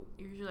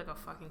You're like a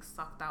fucking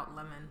sucked out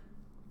lemon.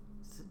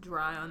 It's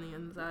dry on the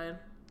inside.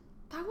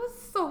 That was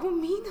so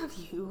mean of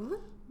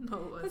you. No,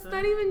 it wasn't. That's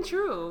not even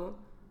true.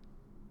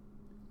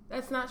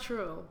 That's not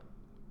true.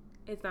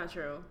 It's not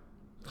true.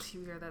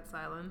 You hear that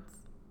silence?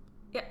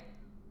 Yeah.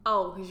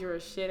 Oh, because you're a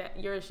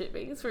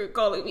shitbag for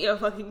calling me a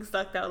fucking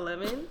sucked out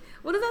lemon.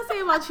 What does that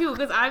say about you?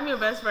 Because I'm your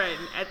best friend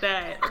at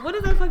that. What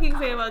does that fucking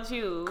say about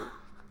you?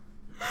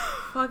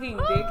 Fucking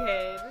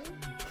dickhead.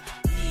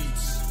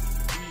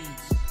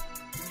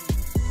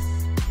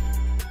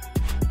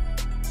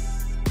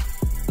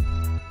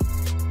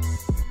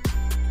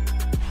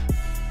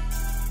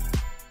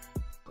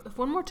 If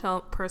one more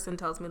person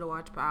tells me to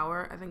watch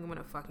Power, I think I'm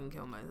gonna fucking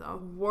kill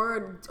myself.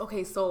 Word.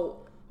 Okay,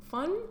 so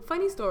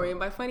funny story, and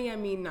by funny I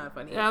mean not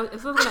funny. Yeah, I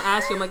was gonna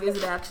ask you, I'm like, is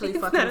it actually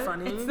fucking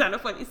funny? It's not a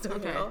funny story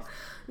Okay. at all.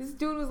 This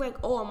dude was like,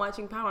 "Oh, I'm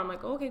watching Power." I'm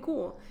like, oh, "Okay,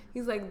 cool."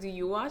 He's like, "Do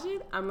you watch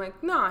it?" I'm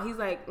like, "Nah." He's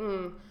like,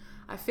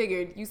 I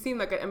figured you seem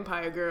like an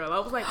Empire girl. I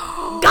was like,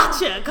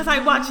 "Gotcha," because I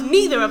watched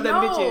neither of them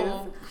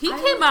bitches. He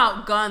came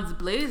out guns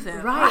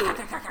blazing. Right.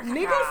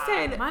 Nigga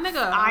said, my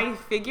nigga. I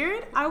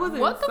figured. I was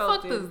What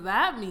insulted. the fuck does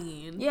that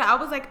mean? Yeah, I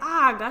was like,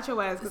 got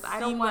your ass, because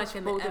I don't watch like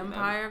an both of them.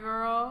 Empire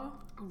girl.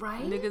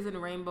 Right? Niggas in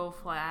rainbow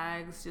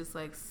flags just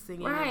like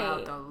singing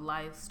about the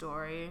life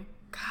story.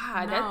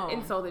 God, that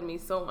insulted me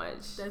so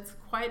much. That's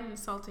quite an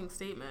insulting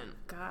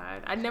statement.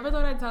 God, I never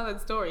thought I'd tell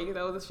that story because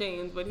I was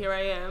ashamed, but here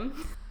I am.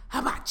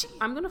 Hibachi.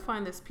 I'm gonna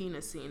find this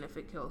penis scene if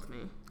it kills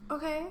me.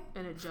 Okay.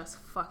 And it just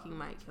fucking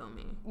might kill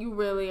me. You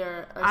really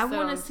are I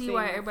want to see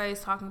why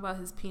everybody's talking about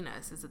his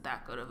penis. Is it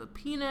that good of a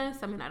penis?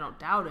 I mean, I don't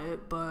doubt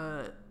it,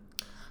 but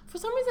for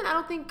some reason, I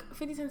don't think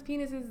 50 Cent's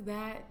penis is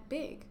that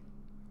big.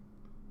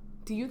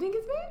 Do you think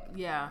it's big?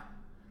 Yeah.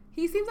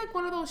 He seems like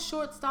one of those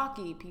short,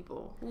 stocky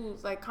people who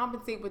like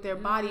compensate with their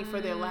body for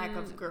their lack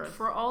of girth.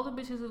 For all the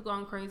bitches who've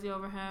gone crazy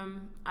over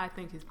him, I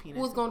think his penis.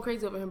 Who's gone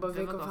crazy over him? But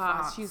Vivica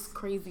Fox. She's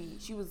crazy.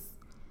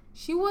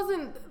 She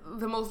wasn't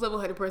the most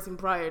level-headed person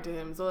prior to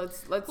him, so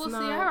let's well,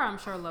 not. Sierra, I'm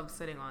sure, loved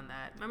sitting on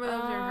that. Remember that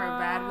was during her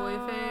bad boy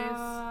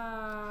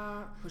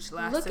phase, which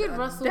lasted. Look at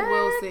Russell decade.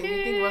 Wilson.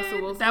 You think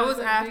Russell Wilson? That was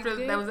a after. big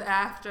dick? That was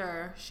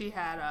after she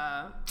had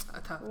a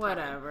tough time.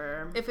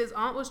 Whatever. If his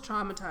aunt was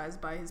traumatized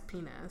by his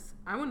penis,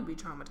 I wouldn't be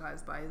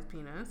traumatized by his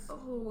penis.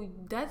 Oh,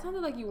 that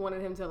sounded like you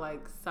wanted him to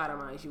like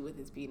sodomize you with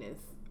his penis.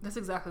 That's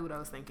exactly what I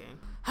was thinking.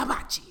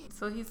 Hibachi.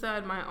 So he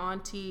said, my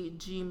auntie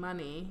G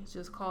Money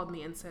just called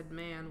me and said,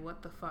 man,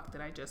 what the fuck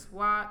did I just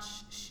watch?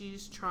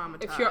 She's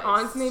traumatized. If your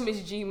aunt's name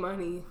is G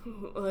Money,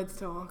 let's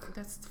talk.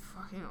 That's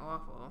fucking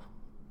awful.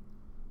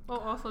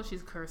 Well, also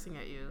she's cursing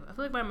at you. I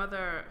feel like my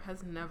mother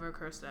has never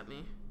cursed at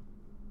me.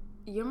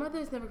 Your mother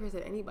has never cursed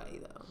at anybody,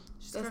 though.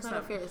 That's not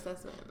a fair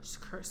assessment. She's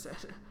cursed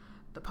at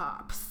the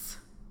pops.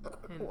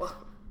 And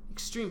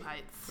extreme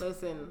heights.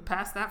 Listen.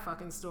 Pass that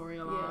fucking story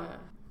along. Yeah.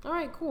 All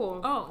right,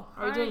 cool. Oh,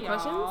 are we doing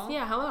questions?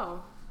 Yeah,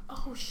 hello.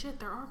 Oh shit,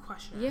 there are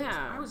questions.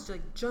 Yeah. I was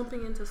like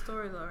jumping into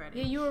stories already.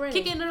 Yeah, you were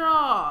ready. Kicking it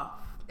off.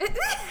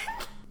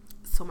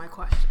 So my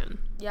question.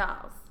 Yeah.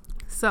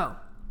 So,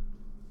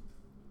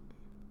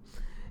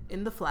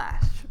 in The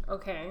Flash.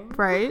 Okay.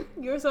 Right?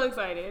 You're so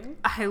excited.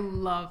 I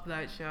love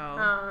that show.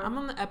 I'm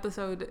on the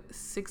episode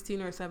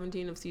 16 or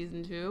 17 of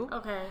season 2.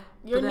 Okay.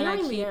 You're but then I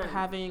nearing the keep end.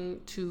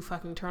 having to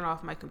fucking turn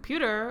off my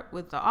computer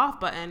with the off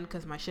button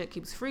because my shit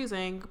keeps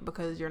freezing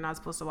because you're not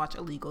supposed to watch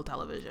illegal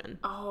television.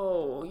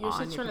 Oh, you're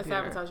just trying to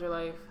sabotage your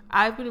life.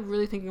 I've been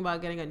really thinking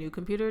about getting a new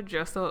computer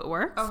just so it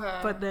works. Okay.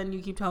 But then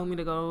you keep telling me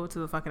to go to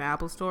the fucking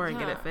Apple store and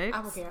get it fixed.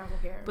 Apple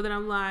Care. But then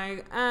I'm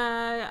like,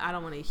 I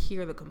don't want to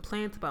hear the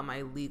complaints about my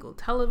illegal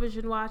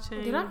television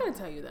watching. They're not going to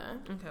tell you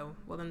that. Okay,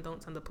 well then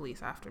don't send the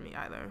police after me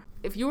either.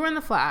 If you were in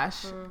The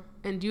Flash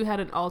and you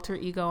had an alter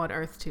ego on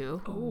Earth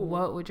 2,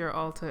 what would your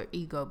alter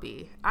ego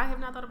be? I have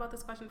not thought about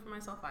this question for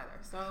myself either.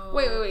 So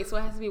Wait. So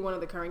it has to be one of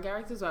the current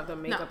characters, or I have to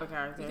make up a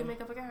character? You can make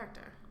up a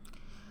character.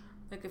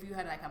 Like if you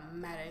had like a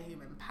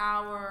meta-human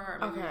power,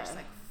 or maybe you're just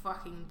like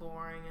fucking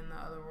boring in the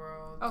other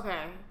world.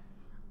 Okay.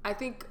 I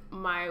think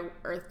my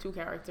Earth 2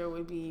 character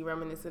would be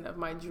reminiscent of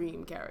my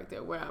dream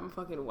character, where I'm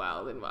fucking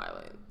wild and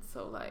violent.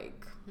 So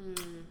like,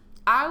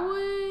 I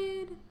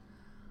would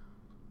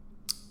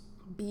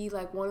be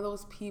like one of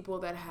those people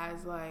that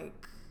has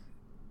like,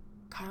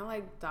 kind of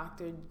like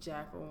Dr.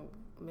 Jekyll,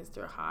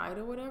 Mr. Hyde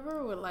or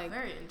whatever, where like,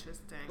 very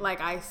interesting.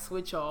 Like I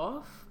switch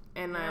off.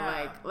 And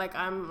I like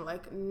I'm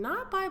like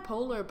not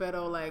bipolar, but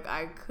like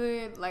I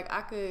could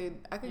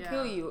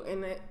kill you,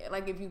 and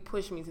like if you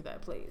push me to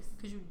that place.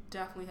 Because you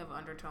definitely have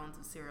undertones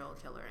of serial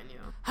killer in you.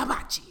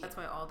 Hibachi. That's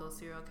why all those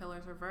serial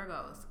killers are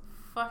Virgos.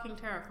 Fucking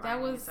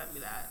terrifying. When you sent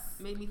me that.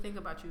 Made me think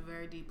about you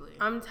very deeply.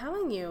 I'm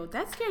telling you,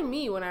 that scared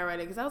me when I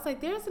read it because I was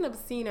like, there's an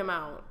obscene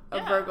amount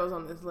of Virgos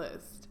on this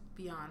list.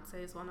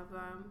 Beyonce is one of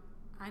them.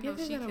 I know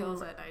she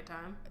kills at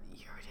nighttime.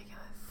 You're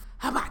ridiculous.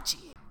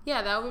 Hibachi.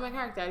 Yeah, that would be my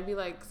character. I'd be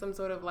like some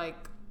sort of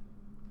like,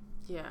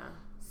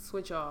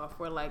 switch off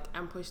where like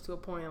I'm pushed to a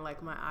point and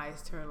like my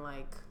eyes turn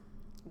like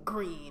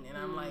green and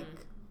I'm like,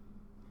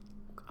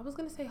 I was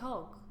gonna say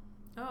Hulk.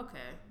 Okay.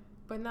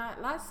 But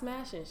not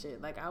smashing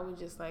shit. Like I would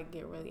just like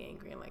get really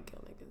angry and like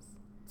kill niggas.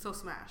 So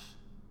Smash.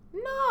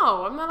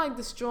 No, I'm not like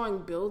destroying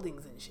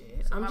buildings and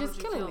shit. So I'm how just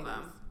would you killing kill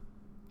niggas. them?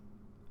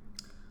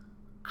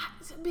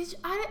 Bitch,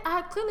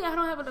 I clearly I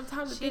don't have enough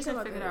time to She think hasn't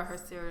about figured this. out her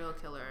serial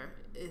killer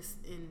is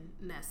in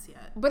Ness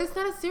yet. But it's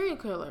not a serial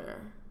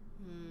killer.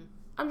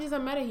 I'm just a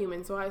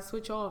metahuman, so I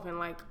switch off and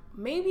like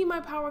maybe my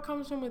power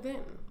comes from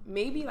within.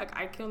 Maybe like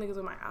I kill niggas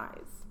with my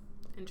eyes.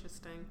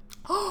 Interesting.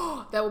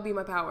 Oh, that would be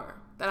my power.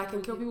 That I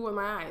can kill people with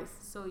my eyes.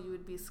 So you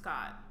would be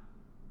Scott.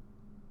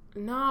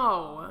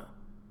 No.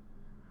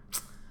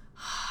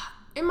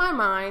 In my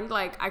mind,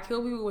 like I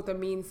kill people with a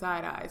mean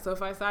side eye. So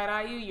if I side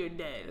eye you, you're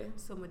dead.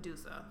 So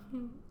Medusa.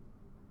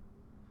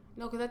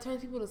 No, because that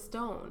turns people to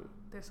stone.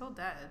 They're so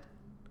dead.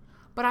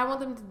 But I want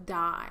them to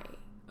die.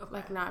 Okay.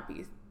 Like not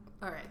be.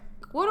 All right.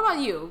 What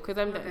about you? Because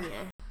I'm done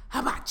here.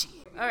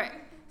 Hibachi. All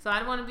right. So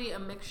I'd want to be a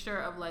mixture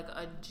of like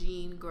a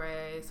Jean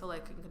Grey, so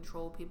like I can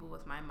control people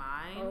with my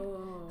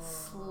mind,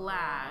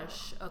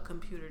 slash a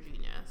computer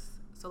genius.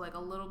 So like a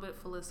little bit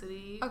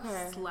Felicity,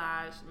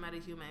 slash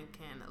metahuman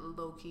can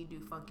low key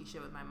do funky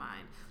shit with my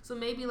mind. So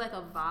maybe like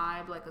a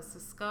vibe, like a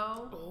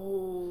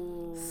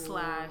Cisco.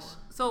 Slash.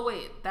 So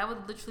wait, that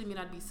would literally mean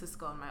I'd be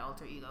Cisco in my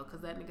alter ego,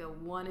 because that nigga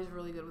 1 is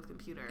really good with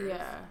computers.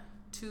 Yeah.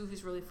 2,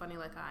 he's really funny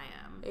like I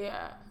am.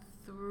 Yeah.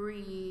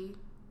 3,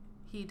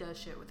 he does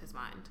shit with his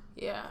mind.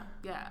 Yeah.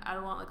 Yeah, I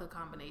don't want like a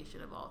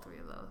combination of all 3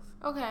 of those.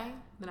 Okay.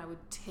 Then I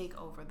would take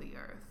over the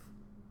earth.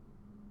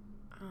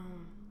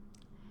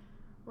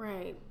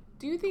 Right.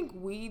 Do you think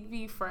we'd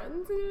be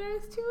friends in the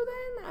next 2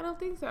 then? I don't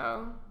think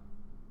so.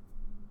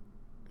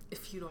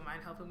 If you don't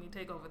mind helping me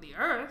take over the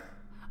earth.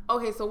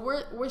 Okay, so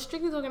we're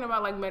strictly talking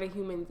about like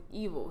metahumans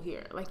evil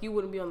here. Like you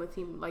wouldn't be on the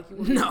team. Like you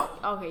wouldn't. No.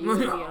 Okay, you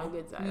wouldn't be on the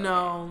good side.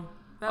 No.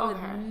 Okay. That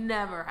would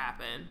never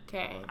happen.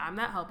 Okay. I'm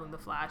not helping the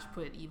Flash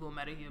put evil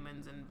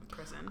metahumans in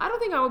prison. I don't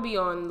think I would be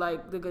on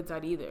like the good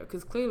side either,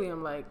 because clearly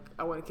I'm like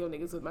I want to kill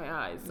niggas with my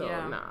eyes. So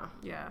nah.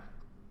 Yeah.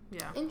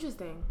 Yeah.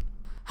 Interesting.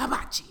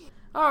 Hibachi.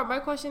 All right, my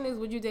question is: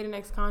 would you date an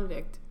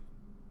ex-convict?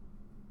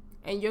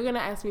 And you're gonna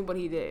ask me what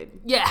he did.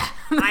 Yeah.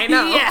 I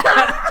know.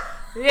 Yeah.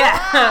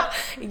 Yeah.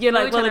 You're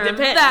like, well, it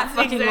depends. That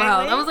fucking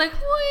wild. I was like,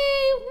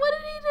 wait, what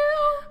did he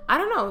do? I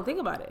don't know. Think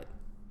about it.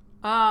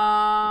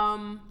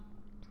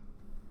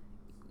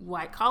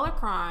 White collar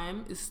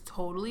crime is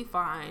totally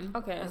fine.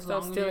 Okay, as so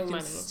long as you stealing can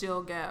money.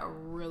 still get a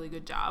really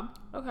good job.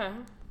 Okay.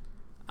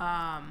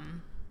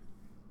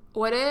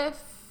 What What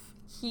if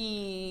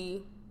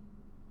he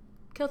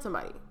killed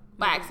somebody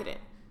by accident?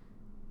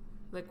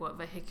 Like what,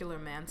 vehicular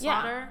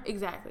manslaughter? Yeah,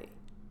 exactly.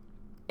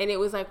 And it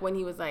was like when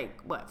he was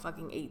like, what,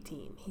 fucking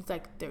 18. He's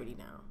like 30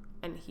 now.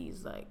 And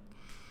he's like,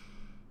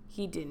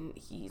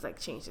 he's like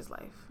changed his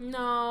life.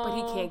 No. But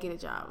he can't get a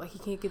job. Like he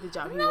can't get the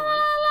job he wants.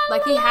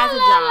 Like he has a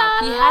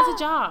job. He has a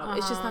job.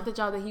 It's just not the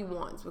job that he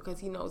wants because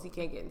he knows he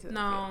can't get into the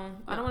field.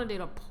 I don't want to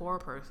date a poor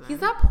person.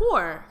 He's not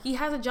poor. He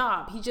has a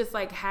job. He just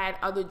like had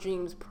other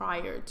dreams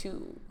prior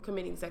to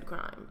committing said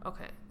crime.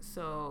 Okay,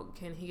 so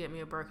can he get me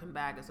a Birkin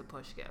bag as a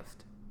push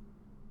gift?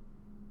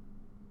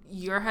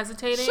 You're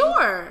hesitating?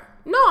 Sure.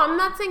 No, I'm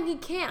not saying he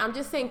can't. I'm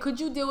just saying, could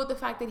you deal with the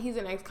fact that he's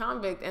an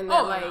ex-convict and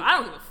that like... I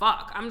don't give a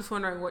fuck. I'm just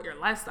wondering what your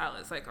lifestyle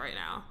is like right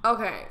now.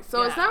 Okay,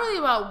 so it's not really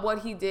about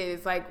what he did.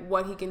 It's like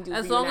what he can do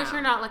as for long you as now.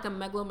 you're not like a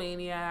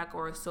megalomaniac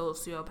or a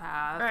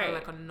sociopath or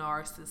like a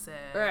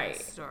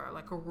narcissist or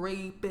like a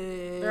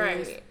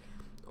rapist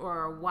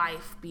or a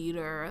wife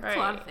beater. That's a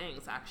lot of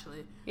things,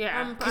 actually.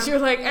 Yeah, because you're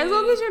like, as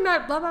long as you're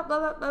not blah, blah, blah,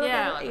 blah, blah.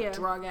 Yeah, like a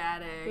drug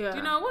addict. Yeah.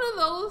 You know, one of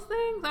those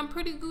things, I'm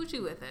pretty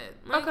Gucci with it.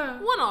 Like,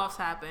 one-offs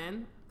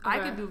happen. I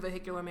could do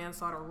vehicular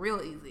manslaughter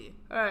real easy.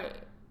 Right.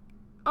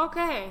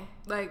 Okay.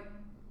 Like,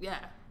 yeah.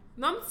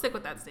 No, I'm sick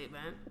with that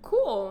statement.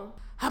 Cool.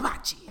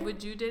 Hibachi.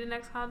 Would you date an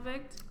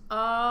ex-convict?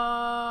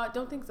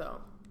 Don't think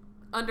so.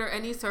 Under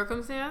any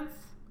circumstance?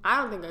 I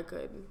don't think I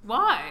could.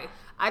 Why?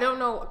 I don't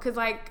know, because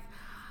like,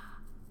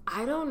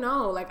 I don't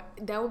know.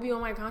 Like, that would be on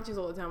my conscience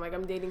all the time. Like,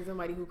 I'm dating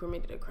somebody who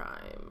committed a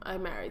crime. I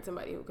married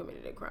somebody who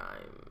committed a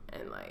crime.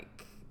 And,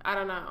 like, I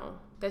don't know.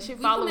 That shit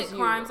follows you. We commit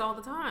crimes all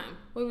the time.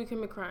 When we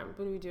commit crimes,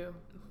 what do we do?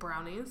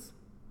 Brownies.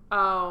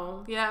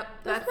 Oh. Yeah.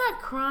 That's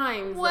not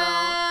crimes, though.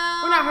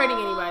 We're not hurting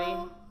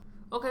anybody.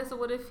 Okay, so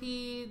what if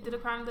he did a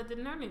crime that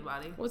didn't hurt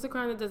anybody? What's a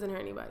crime that doesn't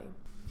hurt anybody?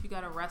 If you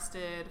got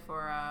arrested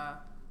for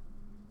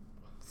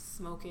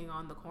smoking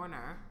on the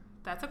corner,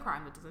 that's a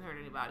crime that doesn't hurt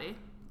anybody.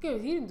 Yeah,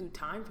 he didn't do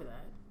time for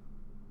that.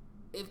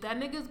 If that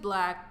nigga's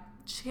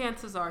black,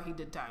 chances are he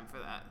did time for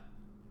that.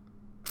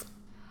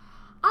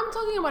 I'm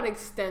talking about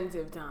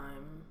extensive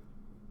time.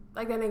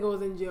 Like that nigga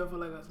was in jail for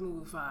like a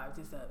smooth 5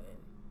 to 7.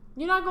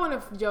 You're not going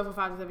to jail for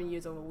 5 to 7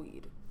 years over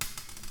weed.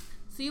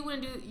 So you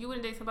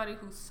wouldn't date somebody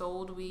who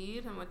sold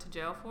weed and went to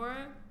jail for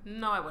it?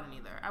 No, I wouldn't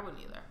either. I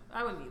wouldn't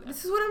either.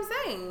 This is what I'm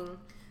saying.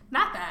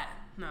 Not that.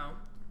 No.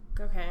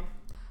 Okay.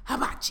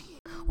 Hibachi.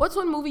 What's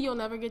one movie you'll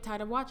never get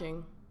tired of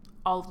watching?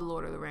 All of the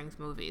Lord of the Rings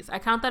movies. I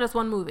count that as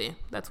one movie.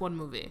 That's one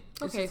movie.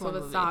 Okay, so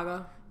the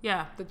saga.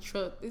 Yeah. It's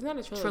not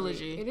a trilogy.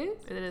 Trilogy. It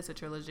is? It is a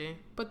trilogy.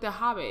 But The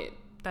Hobbit.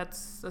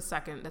 That's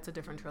a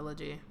different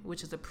trilogy,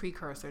 which is a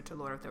precursor to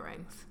Lord of the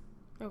Rings.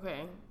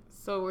 Okay.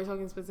 So we're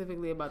talking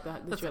specifically about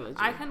the trilogy.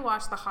 I can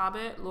watch The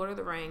Hobbit, Lord of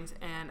the Rings,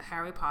 and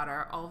Harry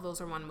Potter. All of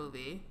those are one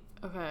movie.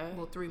 Okay.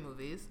 Well, 3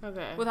 movies.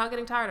 Okay. Without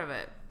getting tired of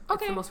it.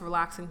 Okay. It's the most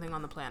relaxing thing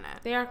on the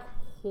planet. They are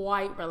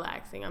quite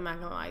relaxing. I'm not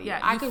gonna lie to you. Yeah,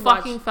 I you could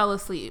fucking watch... fell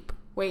asleep.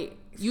 Wait,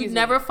 You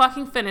never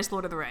fucking finished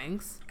Lord of the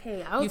Rings.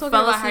 Okay, I was you talking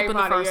fell about asleep Harry in the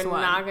Potter. first You're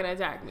one. not gonna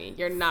attack me.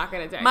 You're not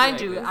gonna attack Mind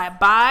me. you, Like I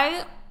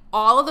buy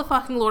all of the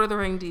fucking Lord of the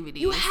Ring DVDs.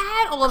 you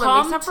had all of them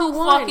Come except to for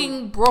one.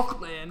 fucking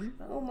Brooklyn.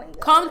 Oh my god.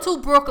 Come to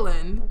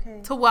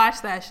Brooklyn to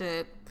watch that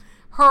shit.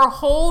 Her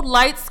whole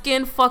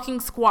light-skinned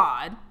fucking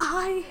squad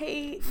I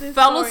hate this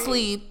fell story.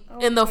 asleep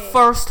in the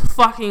first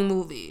fucking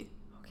movie.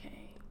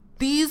 Okay.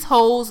 These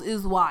hoes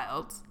is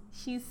wild.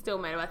 She's still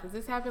mad about this.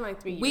 This happened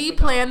like 3 years We ago.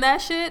 planned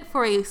that shit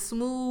for a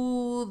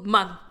smooth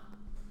month.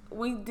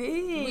 We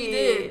did. We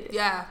did.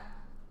 Yeah.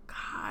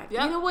 God.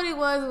 Yep. You know what it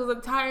was? It was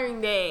a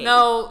tiring day.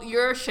 No,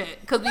 you're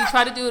shit. Because we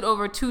tried to do it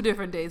over 2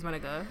 different days, my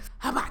nigga.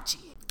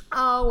 Hibachi.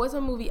 Oh, what's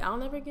a movie I'll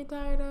never get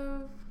tired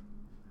of?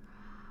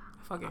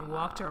 Fucking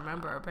Walk to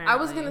Remember, apparently. I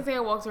was gonna say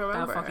A Walk to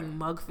Remember. That fucking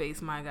mug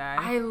face, my guy.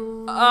 I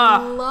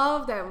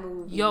love that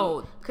movie.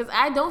 Yo. Because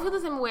I don't feel the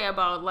same way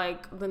about,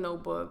 like, The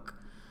Notebook.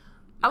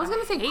 I was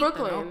gonna say hate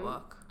Crooklyn. The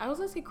Notebook. I was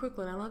gonna say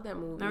Crooklyn. I love that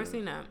movie. Never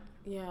seen that.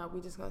 Yeah,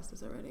 we discussed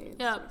this already. It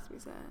Yeah. makes me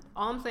sad.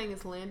 All I'm saying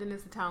is Landon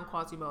is the town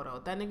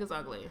Quasimodo. That nigga's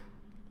ugly.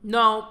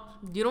 No,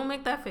 you don't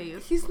make that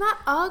face. He's not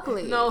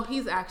ugly. No,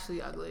 he's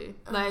actually ugly.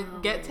 Like,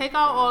 take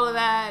out all of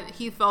that.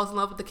 He falls in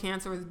love with the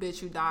cancerous bitch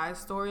who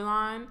dies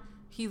storyline.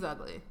 He's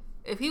ugly.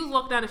 If he was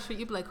walking down the street,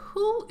 you'd be like,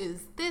 who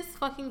is this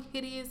fucking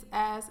hideous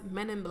ass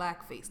Men in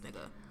Black face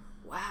nigga?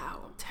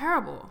 Wow.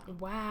 Terrible.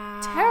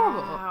 Wow.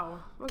 Terrible.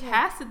 Okay.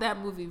 Casted that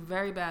movie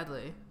very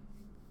badly.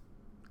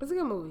 It's a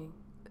good movie.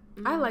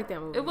 I like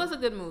that movie. It was a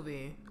good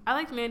movie. I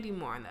liked Mandy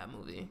Moore in that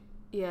movie.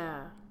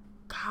 Yeah.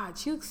 God,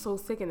 she looks so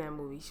sick in that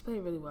movie. She played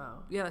it really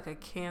well. Yeah, like a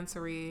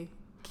cancer.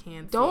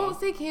 Don't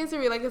say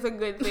cancery like it's a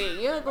good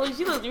thing. You're like, oh,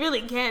 she looked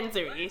really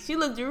cancery. She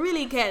looked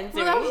really cancery.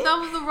 Well, that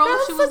was the role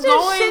she was such a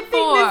going shit for.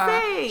 thing to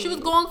say. She was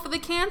going for the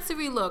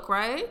cancery look,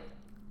 right?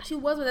 She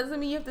was, but that doesn't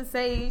mean you have to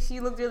say she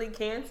looked really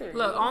cancery.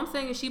 Look, all I'm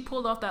saying is she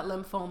pulled off that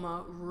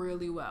lymphoma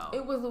really well.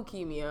 It was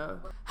leukemia.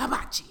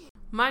 Hibachi.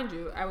 Mind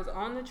you, I was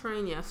on the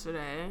train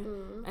yesterday,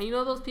 and you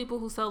know those people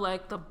who sell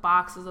like the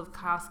boxes of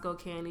Costco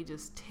candy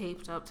just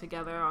taped up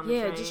together on the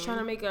train? Yeah, just trying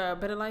to make a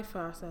better life for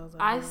ourselves.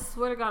 I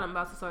swear to God, I'm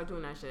about to start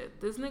doing that shit.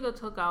 This nigga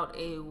took out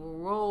a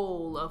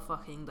roll of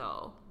fucking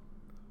dough.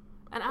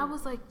 And I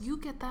was like, you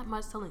get that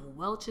much selling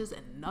Welch's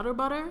and Nutter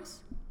Butters?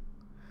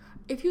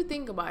 If you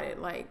think about it,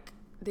 like,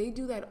 they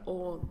do that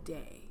all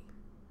day.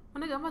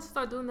 My nigga, I'm about to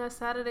start doing that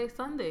Saturday,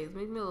 Sundays.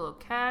 Make me a little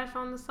cash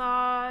on the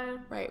side.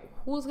 Right.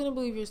 Who's going to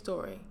believe your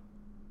story?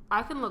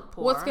 I can look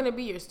poor. What's going to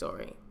be your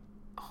story?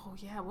 Oh,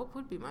 yeah. What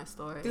would be my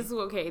story? This is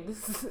okay.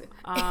 This is...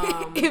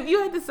 if you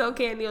had to sell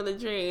candy on the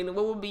train,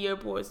 what would be your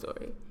poor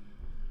story?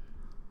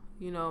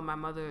 You know, my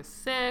mother is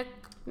sick.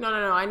 No.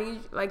 I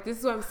need, like, this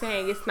is what I'm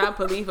saying. It's not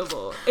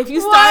believable. If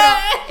you start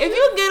off, if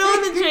you get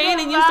on the train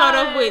and you start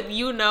off with,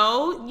 you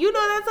know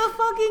that's a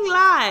fucking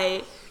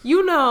lie.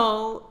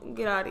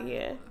 Get out of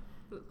here.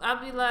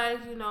 I'd be like,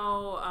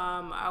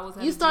 I was.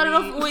 You started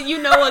off with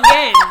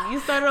again. You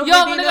started off with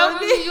when I go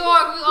from New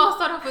York, we all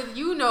start off with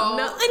No.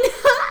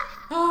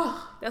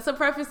 That's a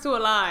preface to a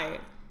lie.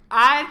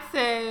 I'd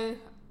say.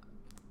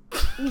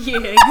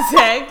 Yeah,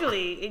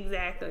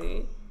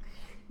 exactly.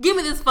 Give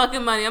me this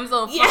fucking money. I'm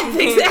so fucking Yes,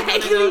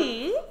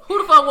 exactly.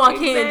 Who the fuck want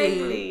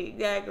candy?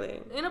 Exactly.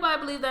 Ain't nobody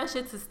believe that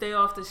shit to stay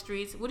off the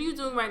streets. What are you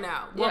doing right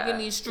now? Walking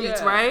these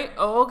streets, yeah. right?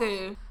 Oh,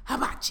 okay.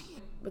 Hibachi.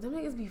 But them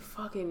niggas be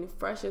fucking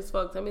fresh as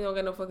fuck. Tell me they don't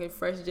got no fucking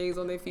fresh J's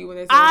on their feet when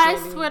they sell I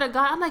candy. swear to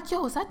God, I'm like,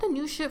 yo, is that the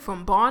new shit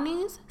from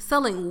Barney's?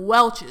 Selling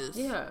Welch's.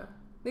 Yeah.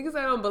 Niggas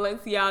out on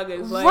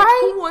Balenciagas. Like,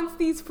 right? Who wants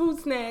these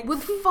fruit snacks?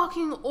 With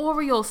fucking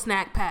Oreo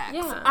snack packs.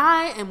 Yeah.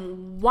 I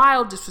am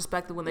wild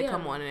disrespected when they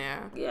come on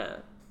air. Yeah.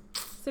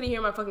 Sitting here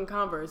in my fucking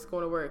Converse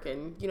going to work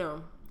and,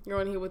 you're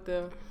on here with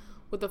the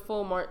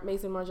full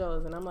Mason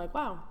Margielas and I'm like,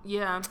 wow.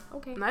 Yeah.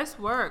 Okay. Nice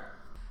work.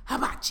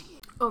 Hibachi.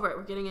 All right,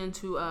 we're getting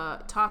into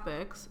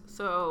topics.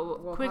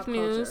 So, quick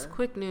news.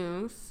 What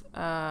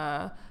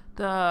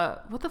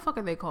the fuck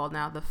are they called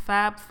now? The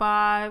Fab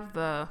Five,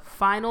 the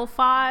Final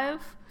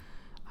Five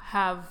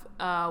have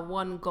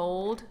won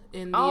gold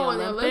in the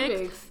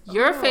Olympics.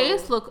 Your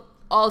face looked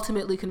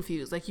ultimately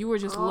confused. Like you were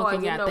just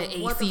looking at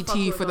the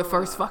ACT for the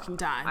first fucking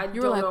time.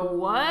 You were like,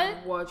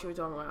 what? What you were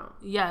talking about.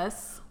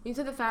 Yes. When you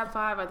said the Fab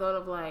Five, I thought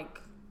of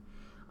like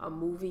a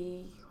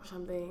movie or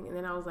something, and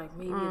then I was like,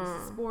 maybe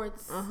it's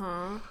sports,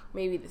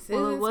 maybe this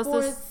is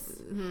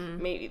sports,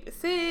 maybe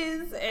this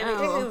is, and it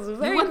was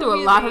very you went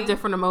through a lot of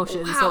different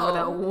emotions over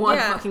that one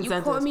fucking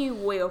sentence. You caught me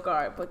way off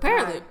guard, but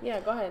apparently,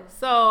 go ahead.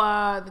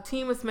 So the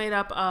team was made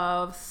up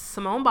of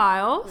Simone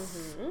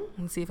Biles.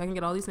 Let's see if I can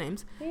get all these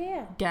names.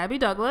 Yeah. Gabby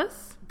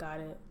Douglas. Got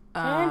it.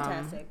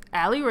 Fantastic.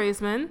 Allie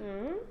Raisman.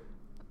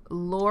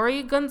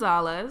 Lori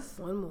Gonzalez.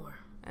 One more.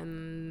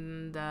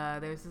 And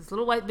there's this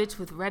little white bitch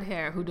with red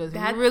hair who does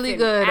That's really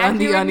good on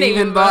the uneven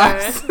name,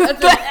 bars.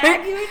 That's an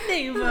accurate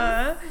name,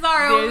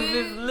 Sorry, there's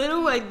this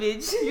little white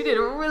bitch. You did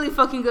really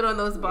fucking good on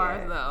those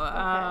bars, though.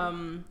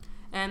 Okay.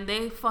 And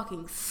they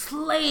fucking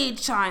slayed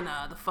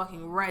China, the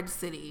fucking red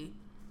city,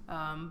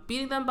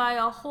 beating them by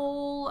a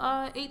whole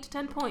 8 to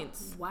 10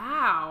 points.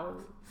 Wow.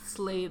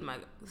 Slayed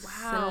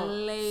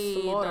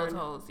Slaughtered. those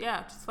hoes.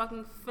 Yeah, just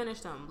fucking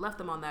finished them. Left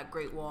them on that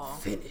Great Wall.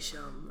 Finish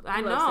them.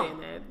 I love know. saying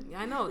that. Yeah,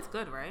 I know. It's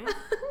good, right?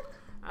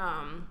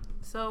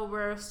 So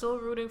we're still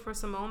rooting for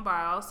Simone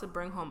Biles to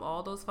bring home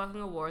all those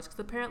fucking awards because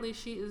apparently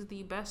she is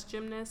the best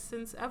gymnast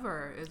since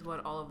ever, is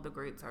what all of the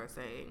greats are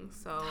saying.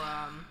 So,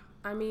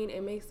 I mean,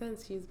 it makes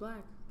sense. She's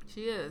black.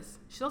 she is.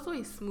 She's also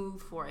a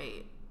smooth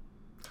 4'8".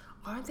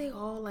 Aren't they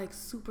all like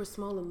super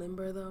small and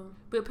limber though?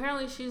 But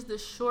apparently she's the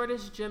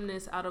shortest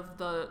gymnast out of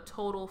the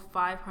total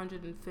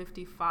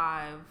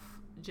 555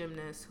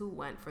 gymnasts who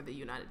went for the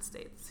United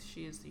States.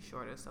 She is the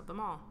shortest of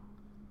them all.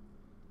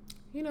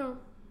 You know,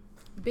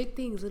 big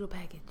things, little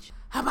package.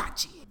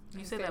 Hibachi.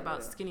 You say that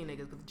about skinny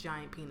niggas with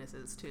giant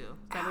penises too.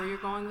 Is that where you're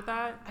going with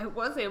that? I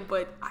wasn't,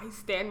 but I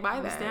stand by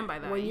that. You stand by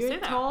that. When You say you're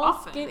that tall,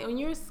 often. skinny, when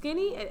you're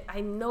skinny,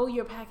 I know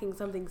you're packing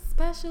something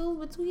special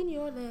between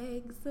your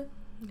legs,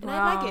 and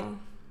I like it.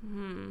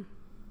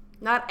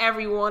 Not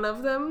every one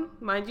of them,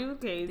 mind you.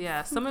 Okay.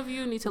 Yeah, some of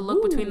you need to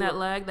look between that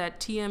leg, that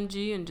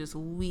TMG, and just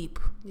weep.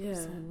 Yeah.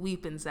 Just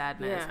weep in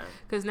sadness. Yeah.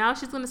 Because now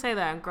she's going to say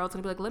that, and girls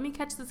going to be like, let me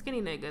catch the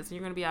skinny niggas. And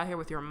you're going to be out here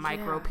with your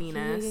micro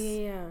penis.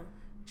 Yeah.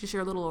 Just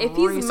your little If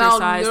he's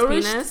eraser-sized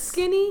malnourished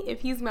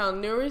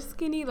penis.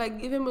 skinny,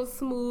 like give him a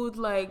smooth,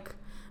 like,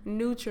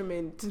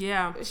 nutriment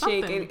Yeah. shake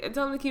something. and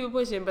tell him to keep it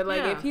pushing. But,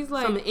 like, if he's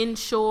like... Some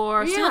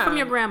inshore. Steal it from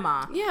your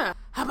grandma. Yeah.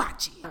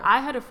 Hibachi. I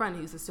had a friend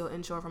who used to steal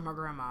inshore from her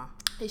grandma.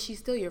 Is she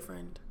still your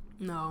friend?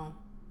 No.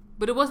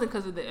 But it wasn't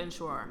because of the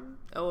inshore.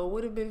 Oh, it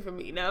would have been for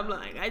me. Now I'm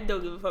lying. I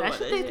don't give a fuck That about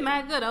shit that tastes shit.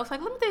 mad good. I was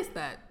like, let me taste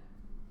that.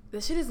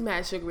 That shit is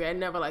mad sugary. I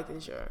never liked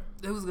Ensure.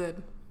 It was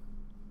good.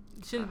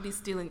 You shouldn't be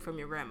stealing from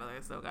your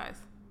grandmothers, though, guys.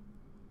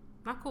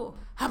 Not cool.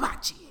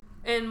 Hibachi.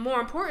 In more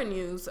important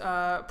news,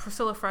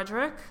 Priscilla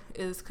Frederick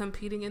is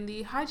competing in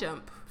the high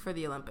jump for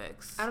the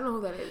Olympics. I don't know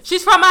who that is.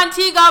 She's from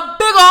Antigua.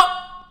 Big up!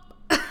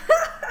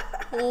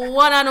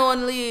 One and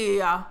only.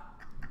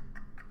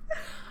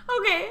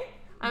 Okay.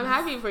 I'm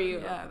happy for you.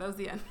 Yeah, that was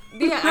the end.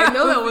 Yeah, I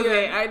know that was the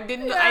it. end. I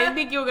didn't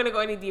think you were gonna go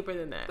any deeper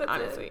than that. That's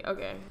honestly. it.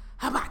 Okay.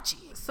 Hibachi.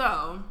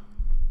 So,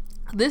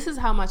 this is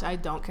how much I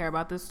don't care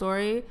about this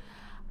story.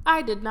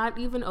 I did not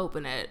even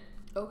open it.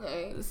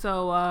 Okay.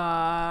 So,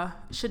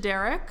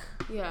 Shaderick,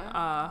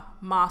 Yeah.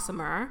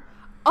 Mossimer,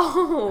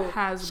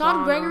 has Sean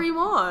gone Gregory on-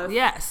 Moss.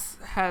 Yes,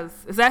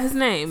 is that his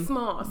name?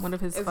 Smoss. One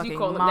of his as fucking you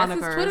call him. monikers.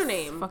 That's his Twitter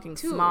name. Fucking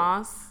too.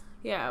 Smoss.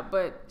 Yeah,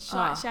 but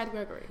Shad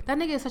Gregory. That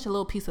nigga is such a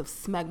little piece of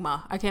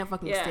smegma. I can't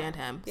fucking stand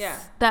him. Yeah.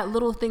 That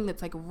little thing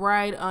that's like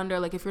right under,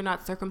 like if you're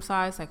not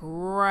circumcised, like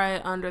right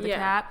under the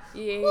cap.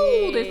 Yeah.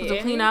 Ooh, they're supposed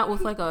to clean out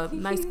with like a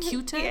nice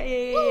Q-tip.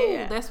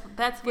 Yeah.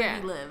 That's where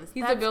he lives.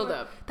 He's that's a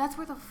buildup. That's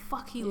where the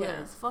fuck he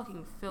lives.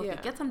 Fucking filthy.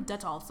 Yeah. Get some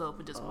Dettol soap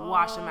and just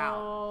wash him out.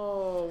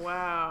 Oh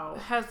wow.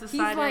 Has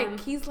decided.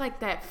 He's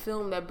like that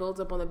film that builds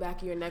up on the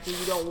back of your neck and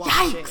you don't wash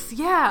Yikes! it.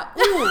 Yeah.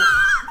 Ooh.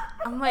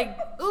 I'm like,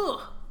 ooh.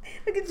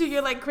 Look at you.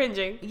 You're like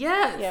cringing.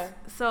 Yes. Yeah.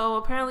 So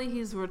apparently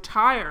he's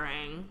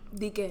retiring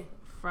DK.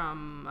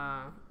 from.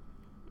 I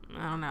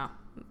don't know.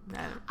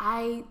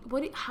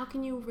 How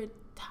can you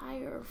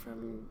retire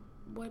from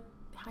what?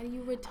 How do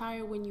you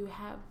retire when you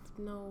have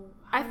no?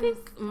 I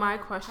think my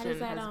question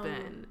has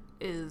been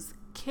is,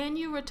 can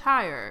you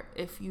retire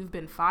if you've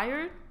been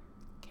fired?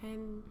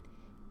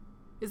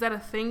 Is that a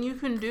thing you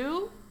can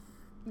do?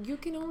 You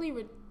can only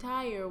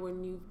retire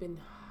when you've been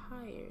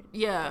hired.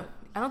 Yeah.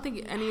 I don't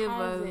think any of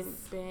us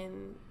hasn't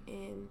been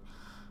in.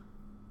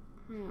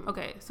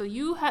 Okay, so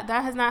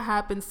that has not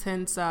happened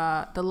since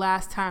the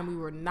last time we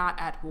were not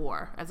at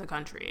war as a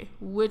country,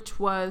 which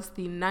was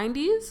the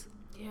 90s.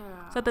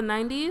 Yeah. Is that the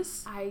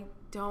 90s? I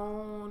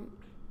don't.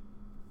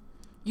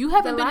 You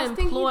haven't The been last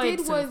thing he employed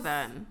did since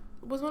then.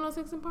 Was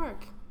 106 in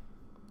Park.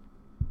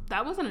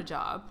 That wasn't a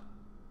job.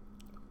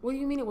 What do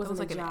you mean it It was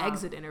wasn't like a job? an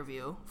exit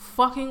interview.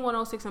 Fucking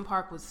 106 in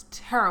Park was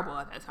terrible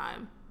at that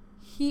time.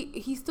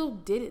 He still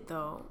did it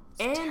though.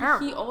 It's and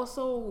terrible. he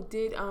also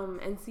did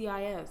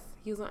NCIS.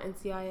 He was on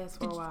NCIS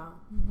for a while.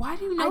 Why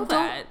do you know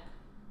that?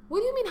 What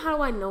do you mean, how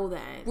do I know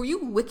that? Were you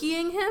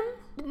wikiing him?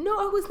 No,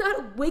 I was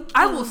not wikiing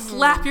I will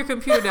slap your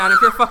computer down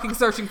if you're fucking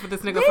searching for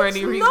this nigga for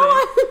any reason. No,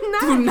 I'm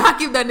not. Do not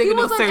give that nigga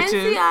no searches. He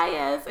was on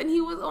NCIS and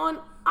he was on,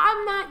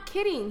 I'm not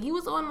kidding. He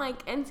was on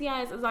like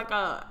NCIS as like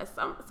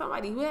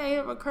somebody who had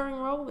a recurring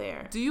role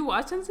there. Do you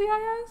watch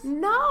NCIS?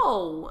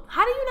 No.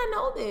 How do you not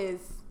know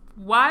this?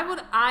 Why would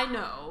I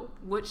know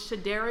what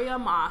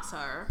Shadaria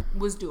Masser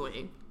was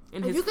doing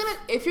in his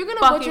If you're gonna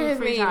fucking butcher his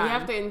free name, time? you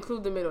have to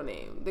include the middle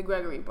name, the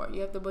Gregory part.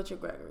 You have to butcher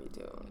Gregory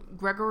too.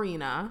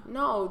 Gregorina.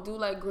 No, do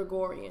like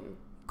Gregorian.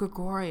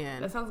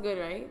 Gregorian. That sounds good,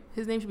 right?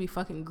 His name should be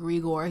fucking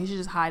Grigor. He should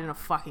just hide in a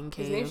fucking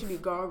cave. His name should be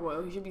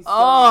Gargoyle. He should be stoned.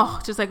 Oh,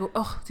 just like,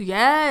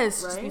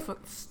 yes. Right? Just be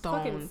fucking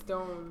stoned. Fucking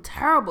stoned.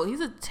 Terrible. He's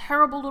a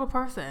terrible little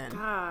person.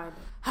 God.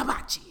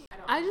 Hibachi.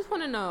 I just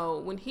want to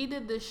know, when he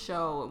did this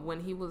show, when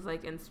he was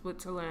like in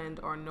Switzerland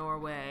or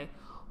Norway,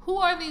 who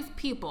are these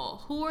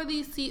people? Who are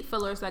these seat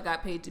fillers that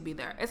got paid to be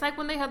there? It's like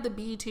when they have the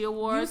BET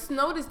Awards. You just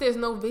notice there's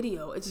no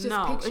video. It's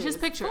just pictures. It's just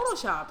pictures.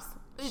 Photoshops.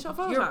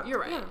 You're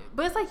right. Yeah.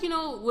 But it's like,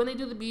 when they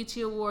do the BET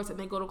Awards and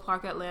they go to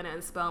Clark Atlanta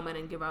and Spelman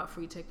and give out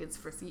free tickets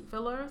for seat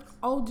fillers.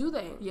 Oh, do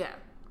they? Yeah.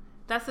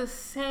 That's the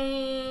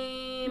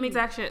same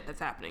exact shit that's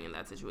happening in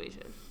that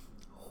situation.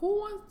 Who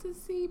wants to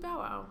see Bow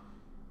Wow?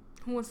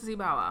 Who wants to see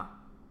Bow Wow?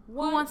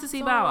 Who wants to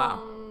see Bow Wow?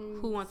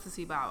 Who wants to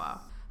see Bow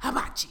Wow?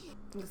 Hibachi.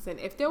 Listen,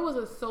 if there was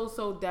a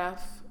So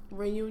Def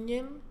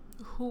reunion,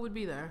 who would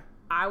be there?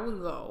 I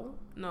would go.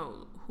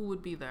 No, who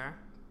would be there?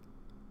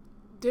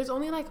 There's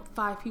only like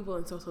 5 people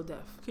in So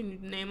Def. Can you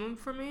name them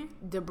for me?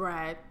 Da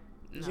Brat,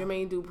 no.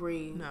 Jermaine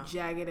Dupri, no.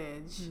 Jagged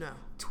Edge, no.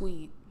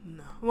 Tweet.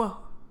 No.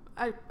 Well,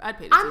 I'd pay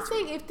to see I'm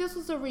saying if this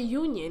was a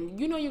reunion,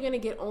 you're gonna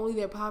get only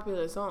their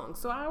popular songs,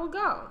 so I would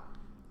go.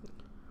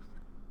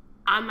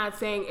 I'm not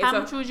saying how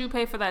much would you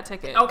pay for that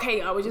ticket?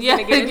 Okay, I was just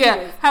gonna get into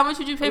this. How much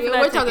would you pay for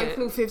that ticket?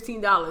 We're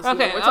talking $15.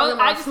 Okay, we're talking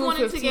about I just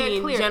wanted to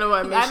get clear. General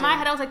admission. In my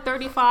head, I was like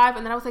 35,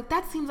 and then I was like,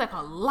 that seems like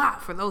a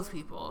lot for those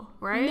people,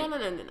 right?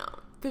 No.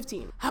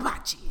 15.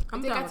 Hibachi.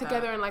 They got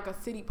together in like a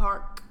city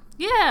park.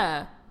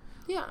 Yeah.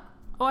 Yeah.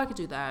 Oh, I could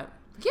do that.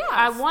 Yeah.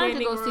 I wanted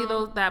to go see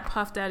that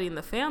Puff Daddy and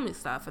the Family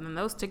stuff, and then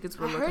those tickets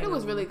were. I heard it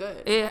was really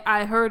good.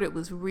 I heard it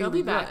was really good.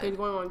 They'll be back. They're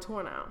going on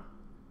tour now.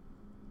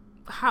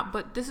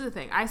 But this is the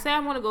thing. I say I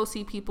want to go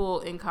see people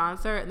in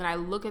concert, and then I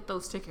look at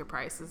those ticket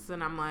prices,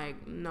 and I'm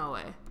like, no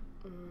way.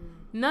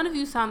 None of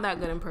you sound that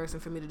good in person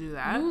for me to do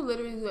that. You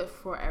literally do it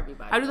for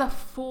everybody. I do that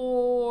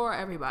for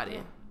everybody.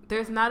 Yeah.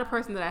 There's not a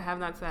person that I have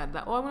not said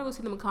that, I want to go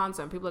see them in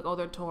concert. And people are like,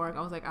 they're touring.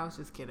 I was like, I was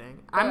just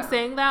kidding. Yeah. I'm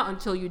saying that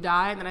until you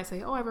die, and then I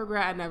say, I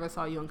regret I never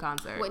saw you in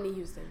concert. Whitney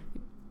Houston.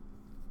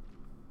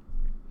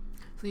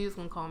 So you just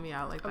gonna call me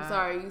out like that? I'm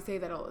sorry, you say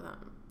that all the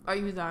time. Are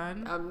you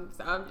done?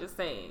 I'm just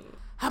saying.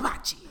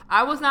 Hibachi.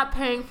 I was not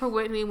paying for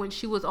Whitney when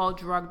she was all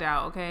drugged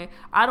out, okay?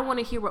 I don't want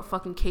to hear what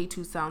fucking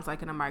K2 sounds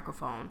like in a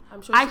microphone.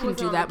 I'm sure I can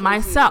do that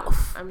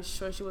myself. I'm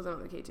sure she wasn't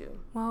on the K2.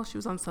 Well, she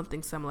was on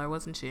something similar,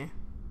 wasn't she?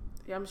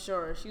 Yeah, I'm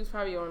sure. She was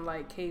probably on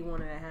like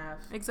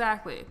K1.5.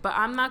 Exactly. But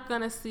I'm not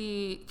going to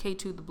see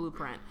K2 The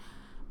Blueprint.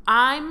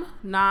 I'm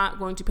not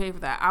going to pay for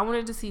that. I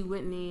wanted to see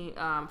Whitney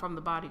from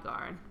The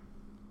Bodyguard.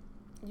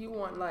 You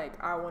want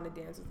like I Want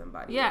to Dance with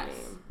Somebody? Yes.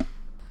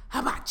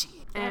 Hibachi.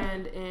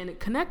 And in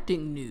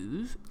connecting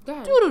news,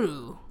 Deborah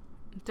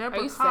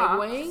Are you Cox.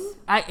 segueing?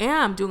 I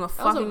am doing a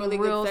fucking really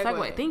real good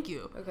segue. Thank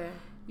you. Okay.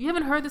 You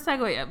haven't heard the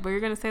segue yet, but you're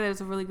going to say that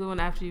it's a really good one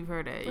after you've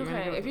heard it.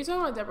 Okay. If you're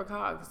talking about Deborah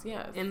Cox,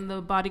 yes. In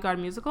the Bodyguard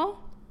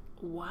musical?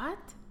 What?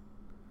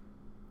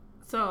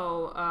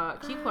 So,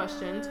 key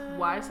questions.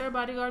 Why is there a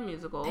Bodyguard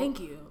musical?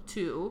 Thank you.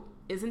 2,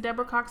 isn't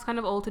Deborah Cox kind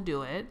of old to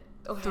do it?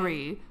 Okay.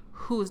 3,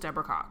 who is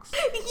Deborah Cox?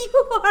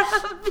 You are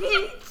a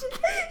bitch.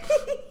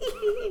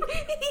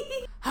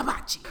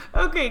 Hibachi.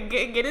 Okay,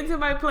 get into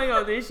my play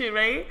on this shit,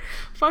 right?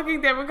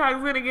 Fucking Deborah Cox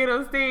is gonna get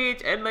on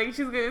stage and like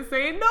she's gonna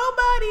say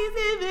nobody's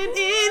even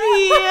in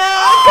here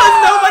because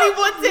nobody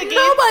bought tickets.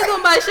 Nobody's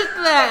gonna buy shit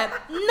to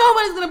that.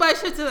 Nobody's gonna buy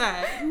shit to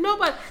that.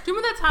 Nobody. Do you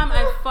remember that time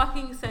I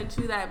fucking sent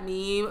you that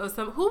meme of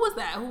who was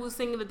that? Who was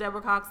singing the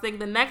Deborah Cox thing?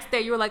 The next day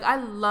you were like, I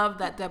love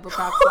that Deborah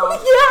Cox song.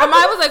 Yes. And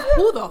I was like,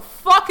 who the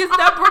fuck is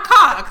Deborah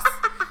Cox?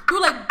 You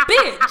were like,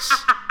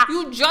 bitch,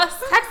 you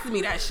just texted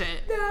me that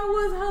shit. That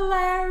was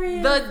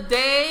hilarious. The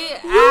day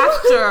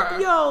after.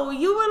 Yo,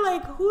 you were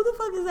like, who the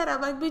fuck is that?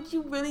 I'm like, bitch,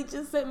 you really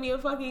just sent me a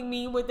fucking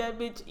meme with that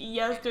bitch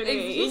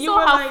yesterday. You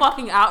saw how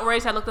fucking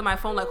outraged I looked at my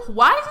phone like,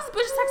 why is this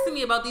bitch texting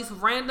me about these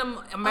random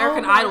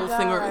American Idol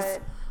singers?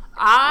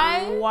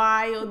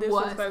 Wild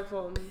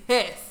disrespectful.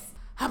 Pissed.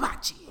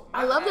 Hibachi.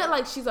 I love that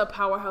like she's a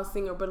powerhouse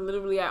singer, but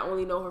literally I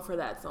only know her for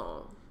that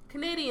song.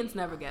 Canadians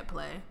never get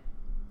play.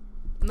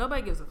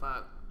 Nobody gives a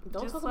fuck.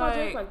 Don't talk about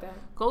jokes like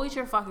that. Go eat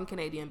your fucking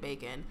Canadian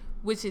bacon,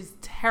 which is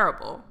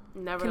terrible.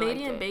 Never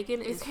Canadian liked it.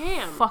 bacon It's is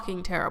ham.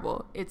 fucking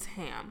terrible. It's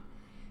ham.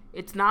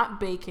 It's not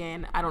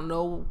bacon. I don't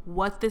know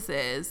what this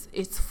is.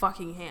 It's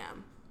fucking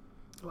ham.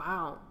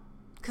 Wow.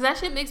 Cause that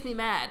shit makes me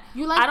mad.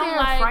 You like their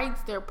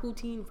frites, their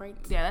poutine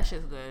frites? Yeah, that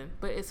shit's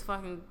good. But it's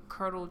fucking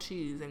curdled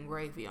cheese and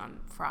gravy on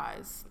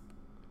fries.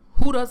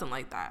 Who doesn't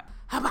like that?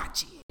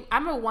 Hibachi. I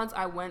remember once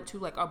I went to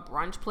like a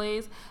brunch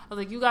place. I was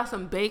like, you got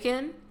some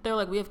bacon? They were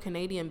like, we have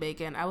Canadian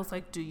bacon. I was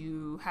like, do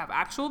you have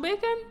actual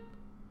bacon?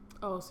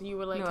 Oh, so you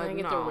were like, can I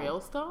get the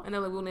real stuff? And they're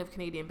like, we only have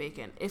Canadian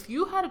bacon. If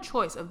you had a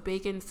choice of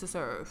bacons to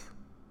serve,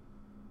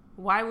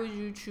 why would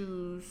you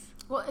choose?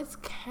 Well, it's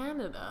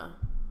Canada.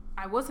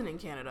 I wasn't in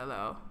Canada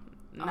though.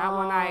 Not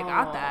when I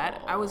got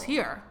that. I was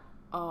here.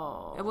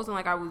 Oh. It wasn't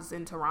like I was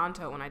in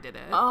Toronto when I did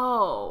it.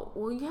 Oh.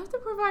 Well, you have to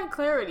provide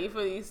clarity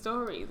for these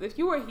stories. If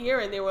you were here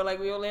and they were like,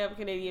 we only have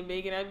Canadian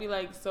bacon, I'd be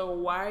like, so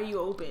why are you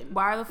open?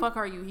 Why the fuck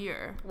are you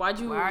here? Why'd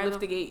you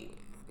lift the gate?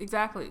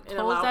 Exactly. And Close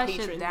allow that shit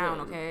patrons down,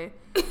 in. okay?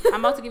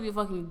 I'm about to give you a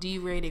fucking D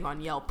rating on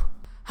Yelp.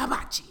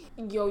 Hibachi.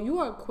 Yo, you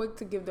are quick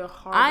to give the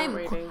hard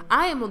rating.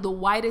 I am the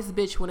whitest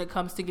bitch when it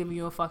comes to giving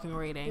you a fucking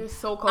rating. You're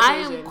so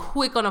Caucasian. I am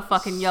quick on a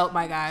fucking Yelp,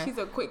 my guy. She's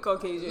a quick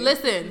Caucasian.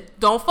 Listen,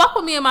 don't fuck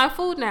with me and my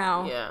food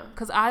now. Yeah.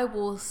 Because I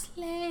will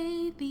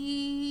slay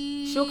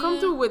thee. She'll come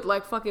through with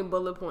like fucking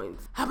bullet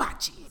points.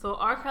 Hibachi. So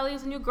R. Kelly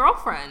is a new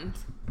girlfriend.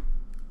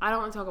 I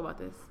don't want to talk about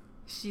this.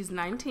 She's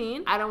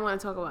 19. I don't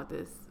want to talk about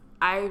this.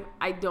 I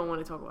don't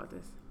want to talk about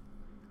this.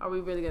 Are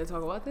we really going to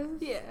talk about this?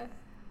 Yeah.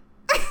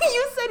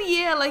 You said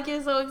yeah, like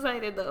you're so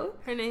excited though.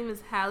 Her name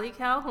is Hallie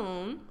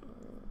Calhoun.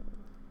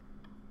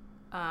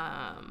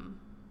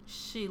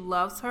 She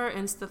loves her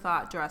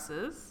Instathought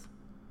dresses.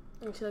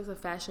 And she likes a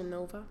Fashion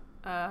Nova.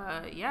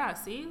 Yeah,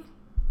 see?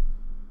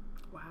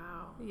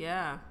 Wow.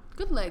 Yeah.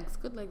 Good legs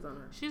on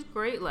her. She's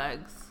great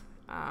legs.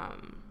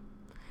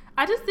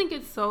 I just think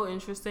it's so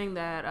interesting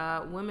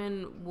that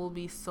women will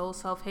be so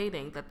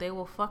self-hating that they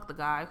will fuck the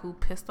guy who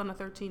pissed on a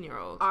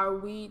 13-year-old. Are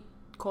we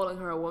calling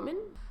her a woman?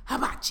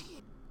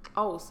 Hibachi.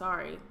 Oh,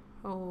 sorry.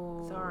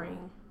 Oh. Sorry.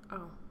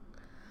 Oh.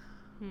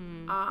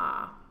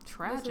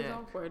 Tragic. This is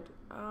awkward.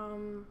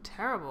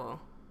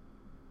 Terrible.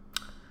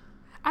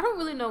 I don't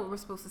really know what we're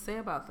supposed to say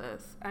about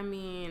this. I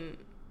mean,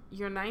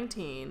 you're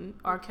 19.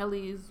 R.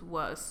 Kelly's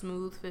what, a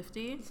smooth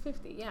 50? He's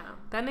 50, yeah.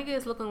 That nigga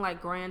is looking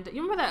like Granddad.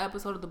 You remember that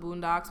episode of The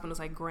Boondocks when it's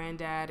like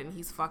Granddad and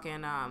he's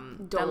fucking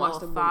that watch little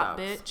The thought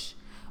Boondocks. bitch?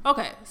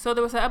 Okay, so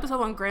there was an episode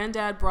when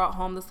Granddad brought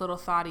home this little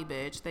thotty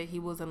bitch that he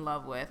was in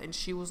love with, and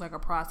she was like a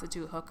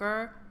prostitute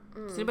hooker.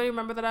 Does anybody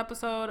remember that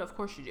episode? Of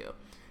course you do.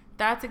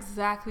 That's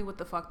exactly what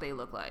the fuck they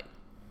look like.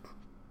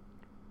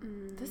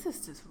 This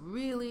is just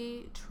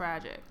really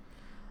tragic.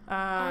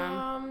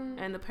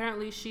 And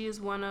apparently she is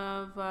one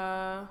of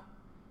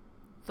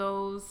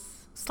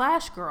those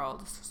slash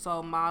girls.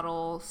 So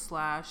model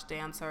slash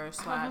dancer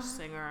slash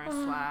singer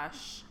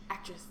slash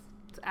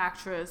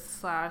actress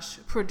slash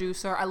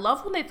producer. I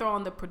love when they throw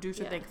on the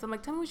producer thing. Cause I'm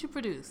like, tell me what you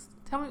produced.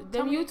 Tell me.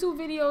 YouTube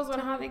videos on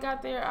how they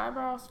got their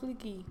eyebrows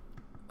fleeky.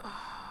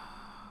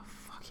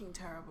 Fucking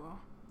terrible.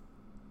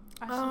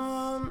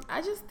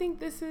 I just think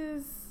this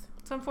is.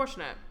 It's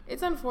unfortunate.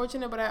 It's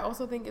unfortunate, but I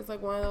also think it's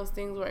like one of those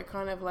things where it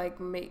kind of like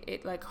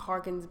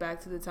harkens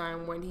back to the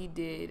time when he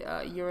did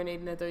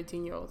urinate in a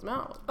 13-year-old's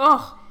mouth.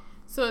 Oh,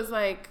 so it's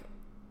like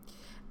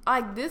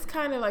this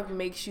kind of like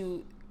makes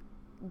you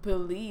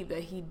believe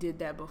that he did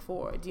that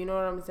before. Do you know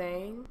what I'm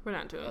saying? We're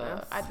not doing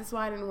this. That's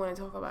why I didn't want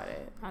to talk about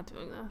it. Not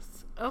doing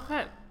this.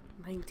 Okay.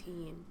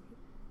 19.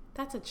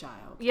 That's a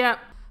child. Yep.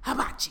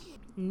 Hibachi.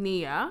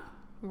 Nia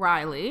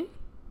Riley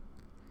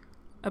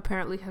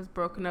apparently has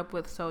broken up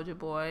with Soulja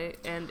Boy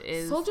and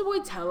is Soulja Boy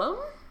tell him?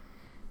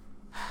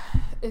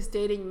 is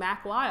dating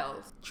Mac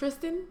Wiles.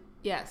 Tristan?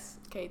 Yes.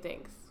 Okay,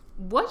 thanks.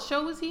 What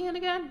show was he in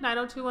again?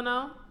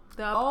 90210?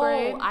 The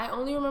Upgrade? Oh, I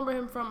only remember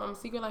him from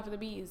Secret Life of the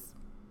Bees.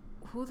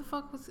 Who the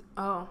fuck was...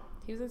 Oh.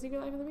 He was in Secret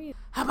Life of the Bees.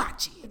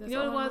 Hibachi. You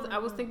know what it was? I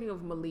was thinking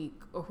of Malik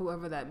or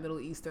whoever that Middle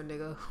Eastern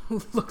nigga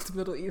who looks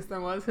Middle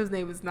Eastern was. His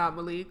name is not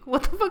Malik.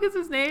 What the fuck is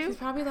his name? He's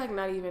probably like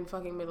not even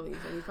fucking Middle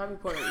Eastern. He's probably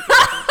Puerto Rican,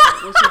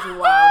 which is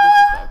wild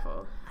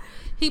disrespectful.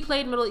 He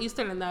played Middle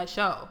Eastern in that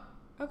show.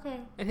 Okay.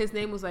 And his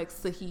name was like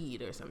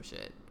Saheed or some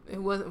shit. It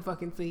wasn't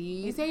fucking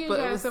Saheed. You say you're but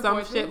trying it was to some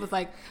support shit this? was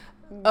like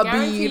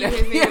Guarantee Abid.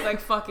 his name is like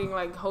fucking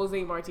like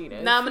Jose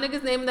Martinez. Nah, my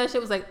nigga's name in that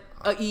shit was like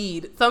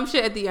Aid. Some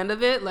shit at the end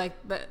of it, like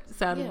that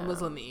sounded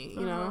Muslim-y,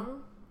 you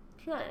know?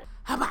 Sure.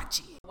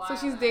 Hibachi. So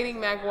she's dating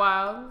Mac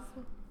Wiles.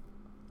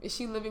 Is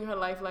she living her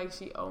life like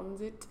she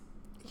owns it?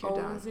 You're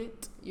owns done.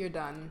 it. You're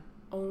done.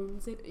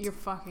 Owns it. You're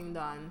fucking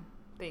done.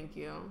 Thank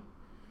you.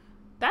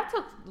 That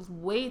took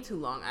way too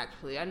long,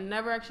 actually. I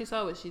never actually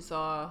saw what she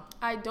saw.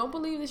 I don't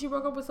believe that she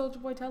broke up with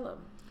Soulja Boy. Tell him.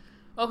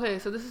 Okay,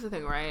 so this is the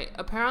thing, right?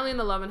 Apparently in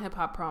the Love and Hip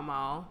Hop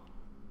promo,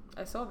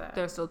 I saw that.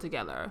 they're still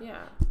together.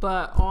 Yeah.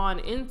 But on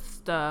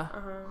Insta,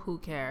 who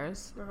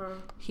cares?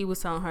 He was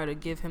telling her to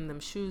give him them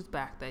shoes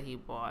back that he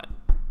bought.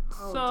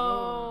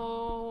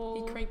 Oh,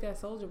 damn. He cranked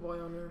that Soulja Boy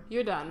on her.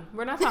 You're done.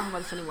 We're not talking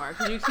about this anymore.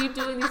 Because you keep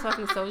doing these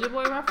fucking Soulja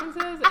Boy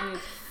references and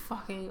it's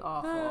fucking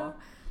awful.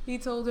 He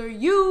told her,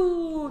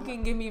 you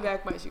can give me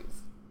back my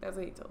shoes. That's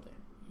what he told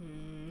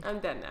her. I'm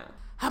done now.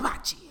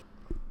 Hibachi.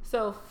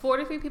 So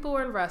 43 people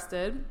were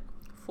arrested.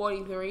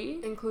 43?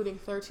 Including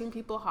 13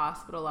 people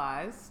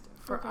hospitalized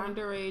for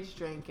underage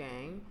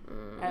drinking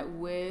at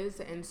Wiz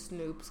and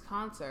Snoop's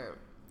concert.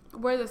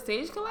 Where the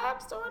stage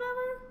collapsed or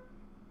whatever?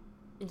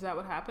 Is that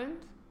what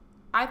happened?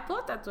 I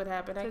thought that's what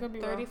happened. I So could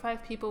be 35 wrong.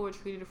 people were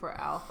treated for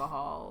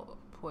alcohol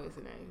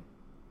poisoning.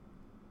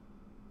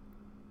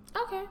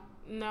 Okay.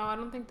 No, I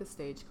don't think the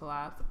stage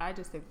collapsed. I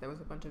just think there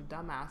was a bunch of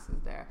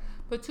dumbasses there.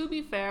 But to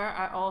be fair,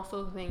 I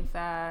also think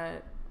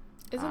that...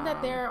 Isn't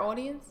that their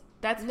audience?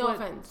 That's no what's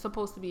offense.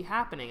 supposed to be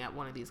happening at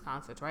one of these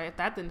concerts, right? If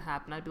that didn't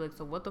happen, I'd be like,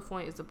 so what the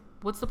point is?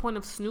 What's the point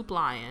of Snoop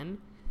Lion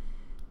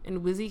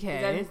and Wizzy K?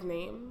 Is that his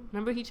name?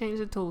 Remember he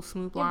changed it to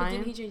Snoop Yeah, Lion? but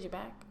didn't he change it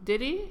back?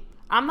 Did he?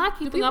 I'm not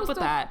keeping up with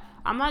still... that.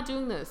 I'm not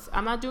doing this.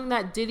 I'm not doing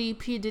that Diddy,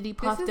 P. Diddy,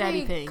 Puff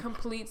Daddy thing.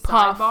 Complete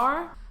Puff.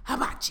 sidebar.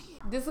 Hibachi.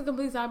 This is a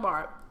complete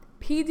sidebar.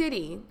 P.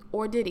 Diddy,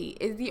 or Diddy,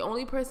 is the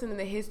only person in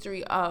the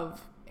history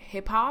of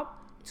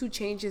hip-hop to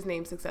change his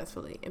name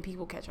successfully, and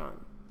people catch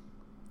on.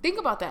 Think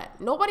about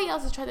that. Nobody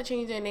else has tried to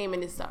change their name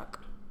and it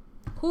suck.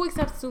 Who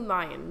except Sue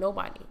Lion?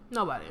 Nobody.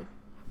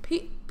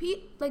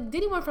 Like,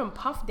 Diddy went from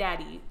Puff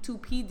Daddy to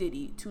P.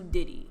 Diddy to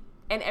Diddy,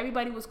 and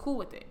everybody was cool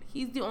with it.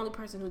 He's the only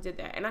person who did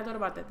that, and I thought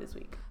about that this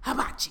week.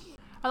 Hibachi.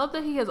 I love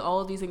that he has all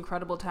of these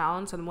incredible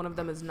talents, and one of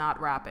them is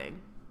not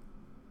rapping.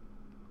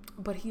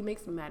 But he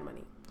makes mad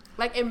money.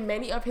 Like, in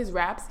many of his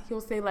raps,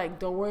 he'll say, like,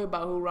 don't worry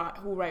about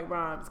who write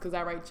rhymes, because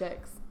I write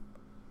checks.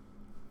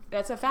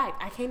 That's a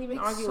fact. I can't even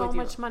argue with you.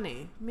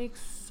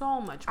 Makes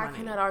so much money. I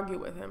cannot argue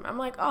with him. I'm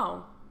like,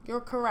 oh,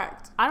 you're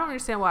correct. I don't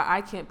understand why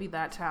I can't be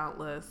that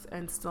talentless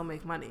and still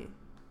make money.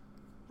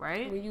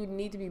 Right? Well, you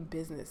need to be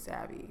business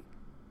savvy.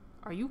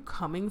 Are you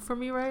coming for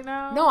me right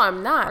now? No,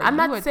 I'm not. I'm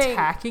not saying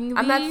attacking me?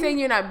 I'm not saying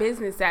you're not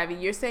business savvy.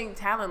 You're saying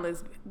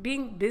talentless.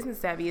 Being business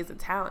savvy is a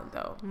talent,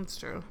 though. That's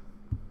true.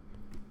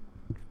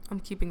 I'm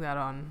keeping that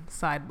on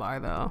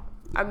sidebar, though.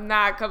 I'm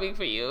not coming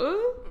for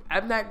you.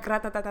 I'm not You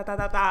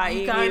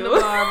kind of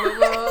are,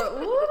 but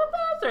we'll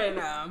right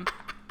now.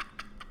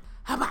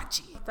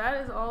 Hibachi.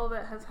 That is all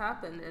that has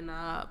happened in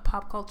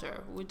pop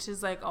culture, which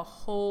is like a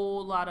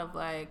whole lot of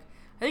like.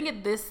 I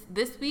think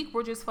this week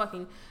we're just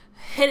fucking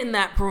hitting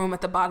that broom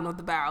at the bottom of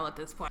the barrel at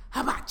this point.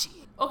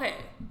 Hibachi. Okay,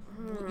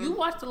 you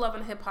watched the Love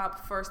and Hip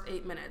Hop first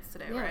 8 minutes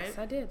today, right? Yes,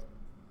 I did.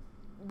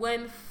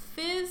 When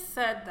Fizz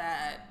said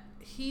that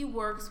he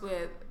works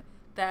with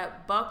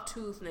that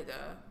bucktooth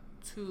nigga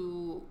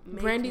to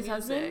make Brandy's music,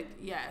 husband?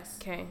 yes,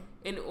 Okay.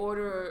 in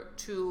order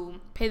to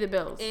Pay the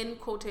bills. in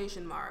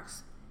quotation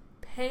marks,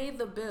 pay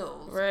the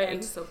bills Right.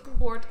 and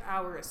support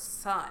our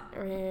son.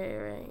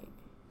 Right.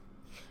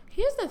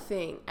 Here's the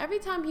thing. Every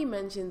time he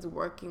mentions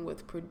working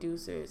with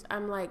producers,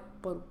 I'm like,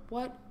 but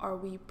what are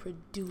we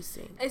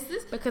producing? Is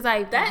this Because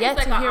I've that yet is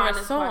like to an hear a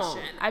honest song.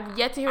 question. I've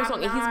yet to hear a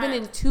song. And he's been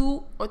in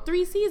 2 or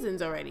 3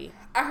 seasons already.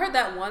 I heard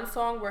that one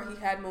song where he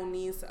had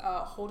Moniece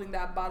holding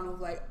that bottle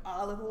of like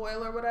olive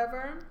oil or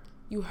whatever.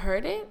 You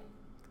heard it?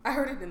 I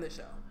heard it in the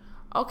show.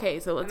 Okay,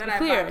 so let's And be then I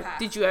clear. bypassed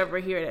Did you ever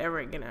hear it ever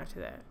again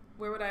after that?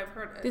 Where would I have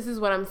heard it? This is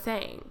what I'm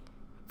saying.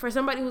 For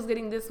somebody who's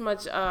getting this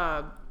much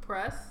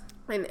Press?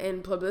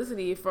 and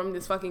publicity from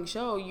this fucking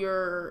show,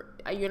 you're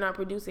not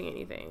producing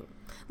anything.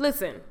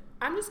 Listen,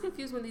 I'm just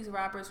confused when these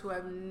rappers who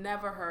I've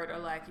never heard are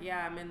like,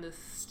 yeah, I'm in the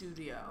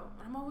studio.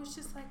 And I'm always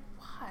just like,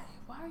 why?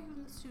 Why are you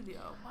in the studio?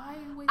 Why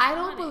are you wasting I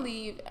don't money?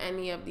 believe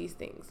any of these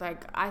things.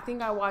 Like, I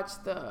think I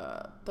watched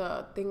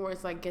the thing where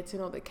it's like get to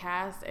know the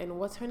cast, and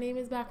what's her name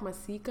is back,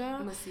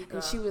 Masika,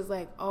 and she was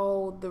like,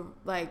 oh,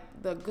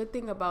 the good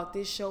thing about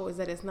this show is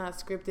that it's not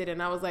scripted,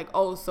 and I was like,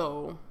 oh,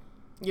 so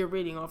you're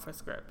reading off her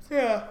script?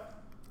 Yeah.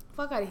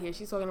 Fuck out of here.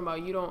 She's talking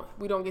about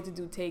we don't get to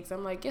do takes.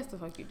 I'm like, yes, the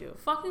fuck you do.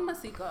 Fucking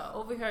Masika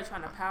over here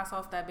trying to pass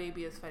off that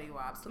baby as Fetty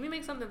Wap. So let me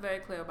make something very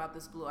clear about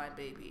this blue-eyed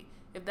baby.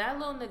 If that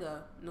little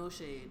nigga, no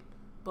shade,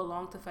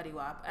 belonged to Fetty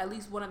Wap, at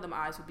least one of them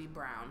eyes would be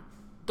brown.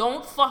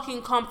 Don't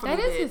fucking come for me,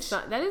 bitch. His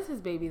son. That is his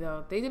baby,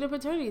 though. They did a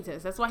paternity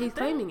test. That's why he's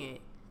claiming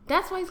it.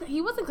 That's why he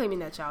wasn't claiming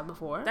that child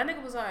before. That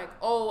nigga was like,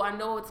 oh, I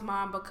know it's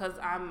mine because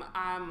I'm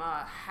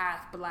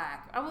half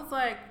black. I was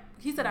like,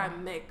 he said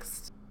I'm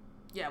mixed.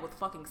 Yeah, with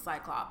fucking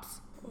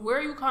Cyclops. Where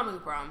are you coming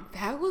from?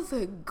 That was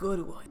a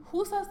good one.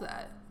 Who says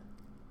that?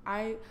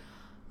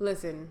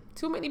 Listen,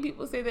 too many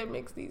people say they're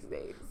mixed these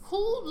days.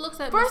 Who looks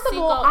at First of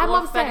Masika all, I'm or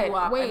upset. Fetty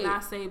Wap Wait.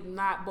 and say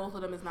not both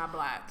of them is not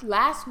black?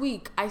 Last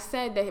week, I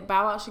said that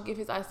Bow Wow should give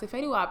his eyes to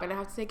Fetty Wap, and I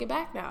have to take it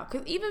back now.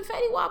 Because even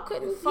Fetty Wap he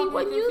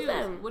wouldn't use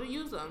them. Wouldn't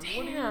use them.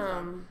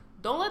 Damn.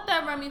 Don't let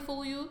that Remy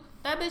fool you.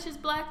 That bitch is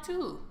black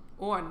too.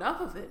 Or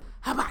enough of it.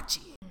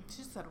 Hibachi. She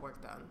just had work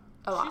done.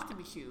 A lot. She used to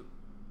be cute.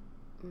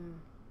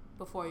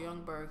 Before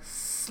Youngberg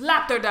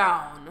slapped her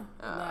down in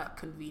that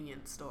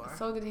convenience store.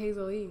 So did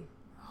Hazel E.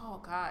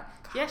 Oh, God.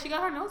 Yeah, she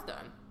got her nose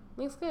done.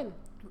 Looks good.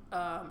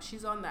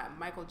 She's on that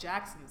Michael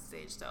Jackson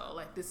stage, though.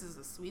 Like, this is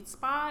a sweet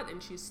spot,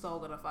 and she's still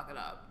gonna fuck it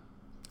up.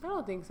 I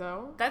don't think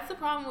so. That's the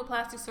problem with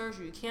plastic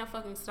surgery. You can't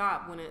fucking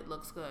stop when it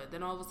looks good.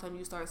 Then all of a sudden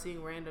you start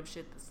seeing random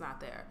shit that's not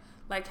there.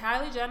 Like,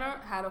 Kylie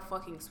Jenner had a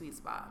fucking sweet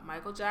spot.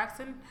 Michael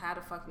Jackson had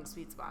a fucking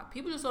sweet spot.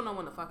 People just don't know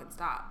when to fucking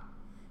stop.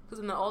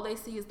 Because then all they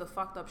see is the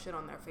fucked up shit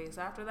on their face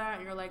after that.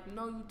 And you're like,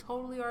 no, you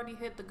totally already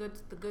hit the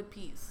good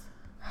piece.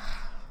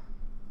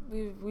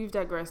 We've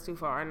digressed too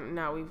far, and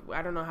now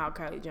I don't know how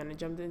Kylie Jenner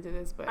jumped into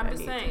this, but I'm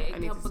just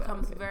saying it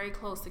becomes very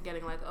close to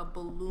getting like a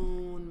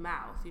balloon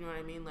mouth. You know what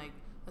I mean? Like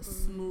a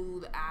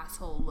smooth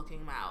asshole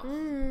looking mouth.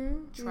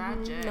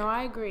 Tragic. No,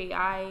 I agree.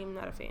 I'm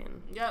not a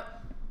fan.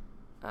 Yep.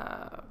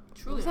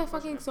 Truly. What's that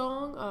fucking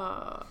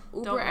song?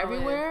 Uber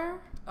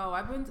Everywhere. Oh,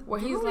 I've been. Where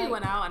he's like,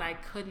 went out and I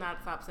could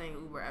not stop saying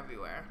Uber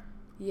Everywhere.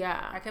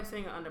 Yeah. I kept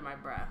saying it under my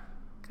breath.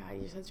 God,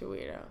 you're such a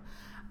weirdo.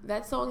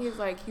 That song is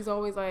like, he's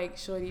always like,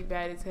 shorty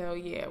bad as hell,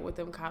 yeah, with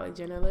them Kylie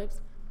Jenner lips.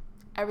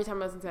 Every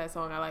time I listen to that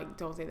song, I like,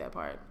 don't say that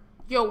part.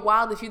 You're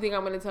wild if you think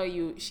I'm going to tell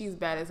you she's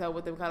bad as hell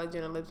with them Kylie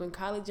Jenner lips when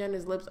Kylie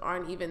Jenner's lips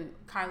aren't even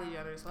Kylie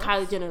Jenner's lips.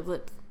 Kylie Jenner's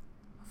lips.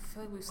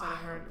 feel like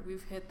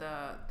we've hit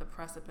the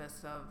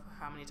precipice of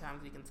how many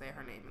times we can say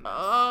her name in this.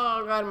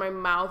 Oh God, my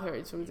mouth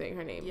hurts from saying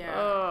her name.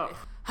 Yeah.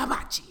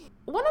 Hibachi.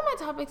 One of my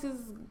topics is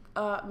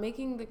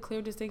making the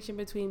clear distinction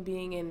between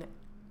being an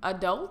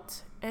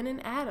adult and an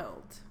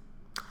adult.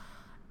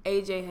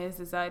 AJ has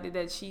decided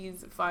that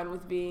she's fine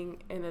with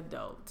being an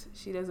adult.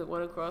 She doesn't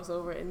want to cross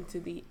over into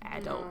the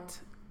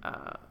adult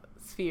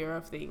sphere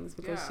of things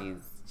because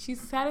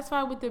she's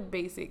satisfied with the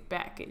basic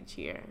package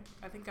here.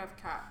 I think I've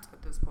capped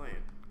at this point.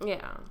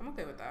 Yeah. I'm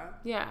okay with that.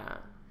 Yeah.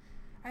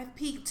 I've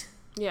peaked.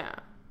 Yeah.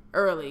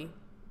 Early,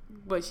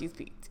 but she's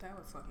peaked. That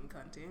was fucking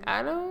cunty.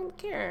 I don't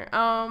care.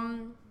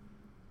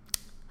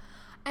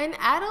 An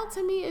adult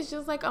to me is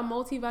just like a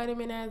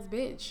multivitamin ass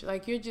bitch.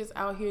 Like, you're just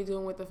out here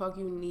doing what the fuck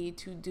you need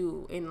to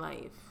do in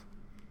life.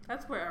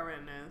 That's where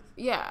Erin is.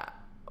 Yeah.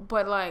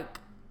 But like,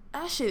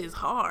 that shit is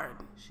hard.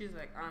 She's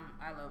like,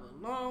 I live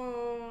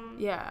alone.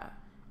 Yeah.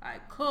 I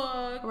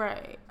cook.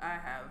 Right. I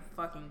have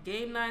fucking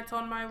game nights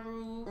on my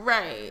roof.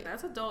 Right.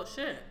 That's adult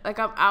shit. Like,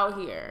 I'm out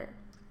here.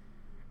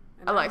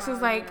 And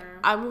Alexa's like,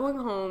 I'm going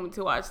home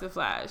to watch The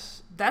Flash.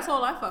 That's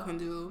all I fucking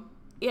do.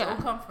 Yeah.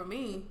 Don't come for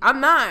me. I'm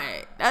not.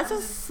 That's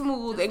a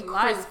smooth and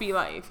crispy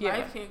life. Yeah.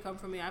 Life can't come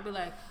for me. I'd be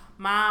like,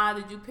 Ma,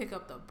 did you pick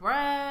up the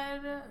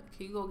bread?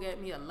 Can you go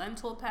get me a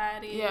lentil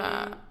patty?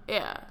 Yeah.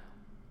 Yeah.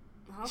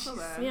 I don't feel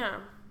bad. Yeah.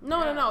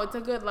 No. It's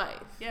a good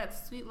life. Yeah,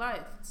 it's a sweet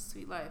life. It's a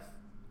sweet life.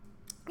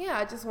 Yeah,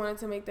 I just wanted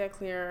to make that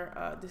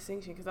clear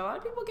distinction because a lot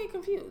of people get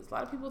confused. A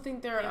lot of people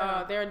think they're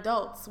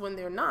adults when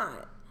they're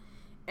not,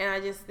 and I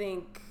just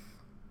think,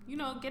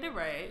 get it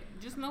right.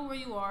 Just know where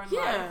you are in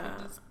life and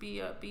just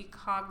be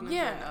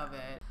cognizant of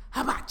it.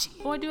 Hibachi.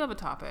 Oh, I do have a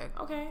topic.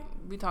 Okay.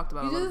 We talked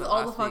about it a little bit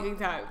all the fucking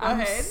time. Go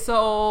ahead. I'm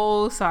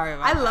so sorry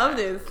about I love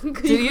this.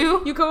 Do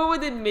you? You come up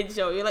with it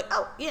mid-show. You're like,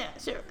 oh, yeah,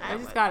 sure. I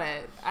just got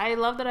it. I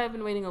love that I've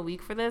been waiting a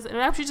week for this. And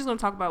I'm actually just going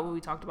to talk about what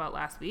we talked about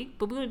last week,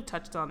 but we only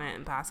touched on it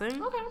in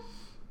passing. Okay.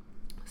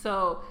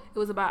 So it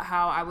was about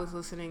how I was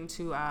listening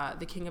to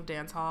the King of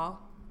Dancehall,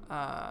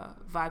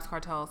 Vybz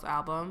Kartel's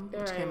album,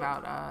 which came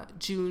out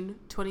June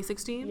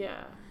 2016.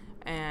 Yeah.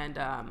 And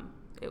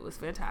it was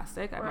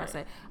fantastic, I must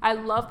say. I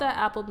love that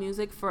Apple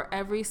Music, for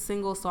every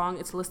single song,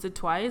 it's listed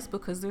twice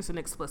because there's an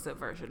explicit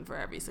version for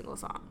every single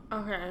song.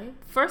 Okay.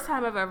 First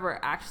time I've ever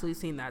actually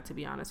seen that, to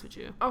be honest with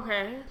you.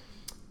 Okay.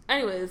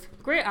 Anyways,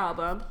 great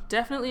album.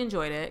 Definitely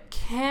enjoyed it.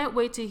 Can't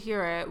wait to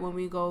hear it when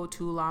we go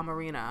to La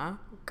Marina.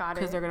 Got it.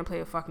 Because they're going to play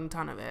a fucking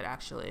ton of it,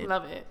 actually.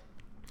 Love it.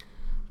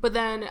 But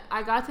then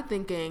I got to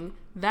thinking,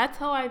 that's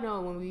how I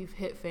know when we've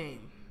hit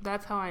fame.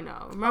 That's how I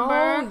know. Remember?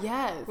 Oh,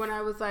 yes. When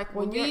I was like,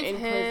 when we've hit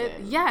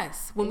prison.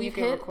 Yes. When we've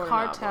hit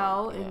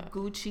Cartel an and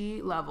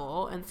Gucci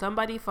level and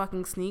somebody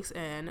fucking sneaks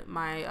in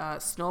my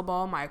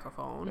snowball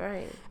microphone.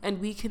 Right. And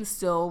we can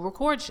still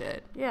record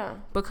shit. Yeah.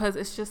 Because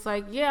it's just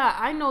like, yeah,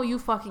 I know you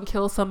fucking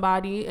kill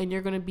somebody and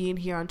you're going to be in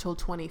here until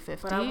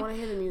 2050. But I want to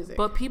hear the music.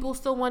 But people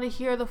still want to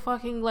hear the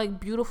fucking like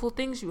beautiful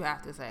things you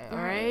have to say. All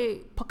right.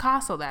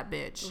 Picasso that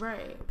bitch.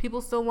 Right. People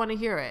still want to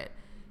hear it.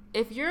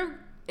 If you're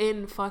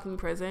in fucking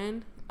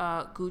prison,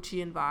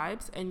 Gucci and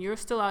Vybz, and you're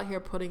still out here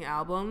putting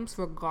albums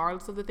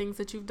regardless of the things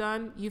that you've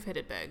done, you've hit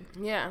it big.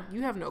 Yeah.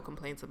 You have no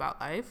complaints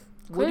about life.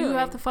 Clearly. What do you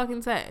have to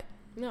fucking say?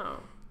 No.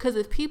 Because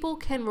if people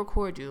can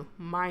record you,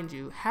 mind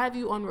you, have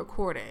you on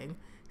recording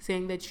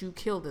saying that you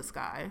killed this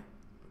guy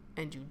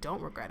and you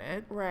don't regret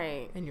it,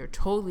 right, and you're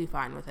totally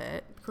fine with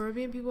it,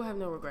 Caribbean people have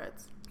no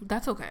regrets.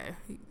 That's okay.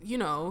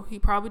 He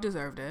probably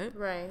deserved it.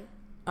 Right.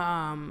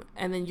 And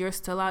then you're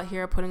still out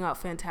here putting out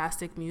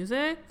fantastic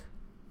music.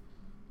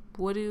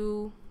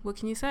 What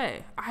can you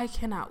say? I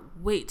cannot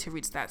wait to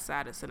reach that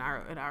status in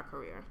our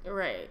career.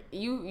 Right.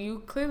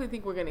 You clearly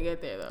think we're gonna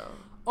get there though.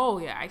 Oh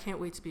yeah, I can't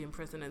wait to be in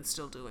prison and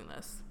still doing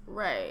this.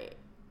 Right.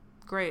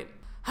 Great.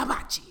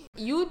 Hibachi.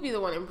 You would be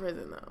the one in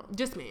prison though.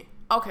 Just me.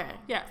 Okay.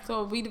 Yeah.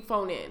 So we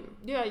phone in.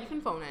 Yeah, you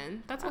can phone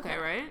in. That's okay,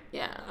 right?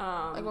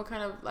 Yeah. What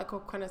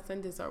kind of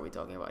sentence are we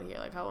talking about here?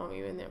 Like, how long are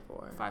you in there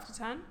for? 5 to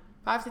 10.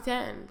 5 to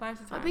 10. 5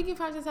 to 10. I'm thinking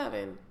 5 to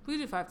 7. We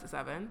do 5 to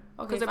 7.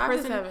 Okay, 5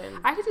 to 7.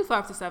 I could do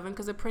 5 to 7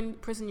 because the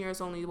prison year is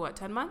only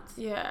 10 months.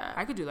 Yeah.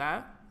 I could do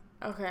that.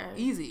 Okay.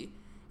 Easy.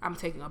 I'm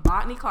taking a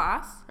botany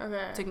class.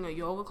 Okay. Taking a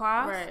yoga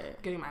class.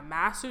 Right. Getting my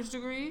master's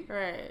degree.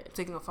 Right.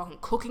 Taking a fucking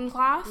cooking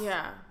class.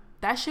 Yeah.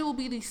 That shit will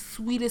be the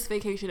sweetest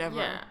vacation ever.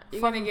 Yeah.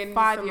 You're fucking gonna get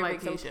 5-year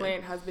some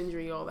plant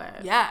husbandry, all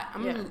that. Yeah.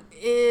 I'm gonna do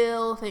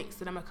ill things.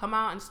 Then I'm gonna come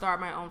out and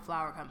start my own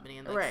flower company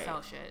and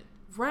sell shit.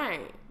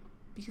 Right.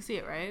 You can see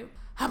it, right?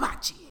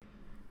 Hibachi.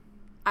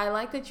 I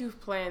like that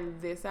you've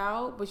planned this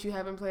out, but you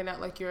haven't planned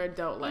out like your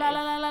adult life. La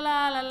la la la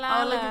la la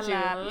la. Oh, look at you.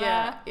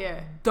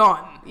 Yeah.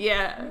 Done.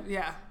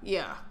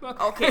 Yeah.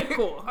 Okay,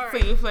 cool. Right. So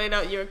you planned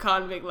out your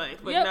convict life,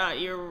 but not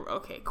your...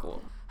 Okay,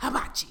 cool.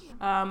 Hibachi.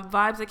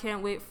 Vybz, I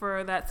can't wait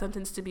for that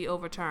sentence to be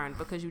overturned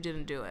because you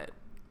didn't do it.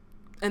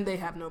 And they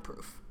have no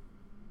proof.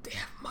 They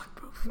have my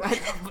proof. I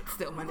know, but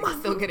still, my nigga's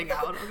still getting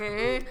out,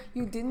 okay?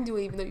 You didn't do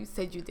it even though you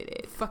said you did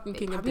it. Fucking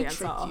King of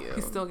Dancehall.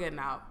 He's still getting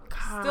out.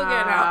 God. Still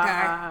getting out,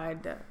 guy.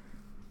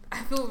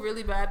 I feel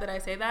really bad that I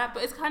say that,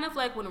 but it's kind of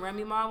like when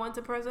Remy Ma went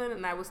to prison,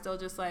 and I was still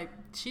just like,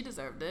 she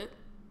deserved it.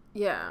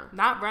 Yeah.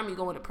 Not Remy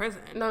going to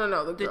prison.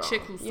 No. The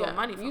chick who stole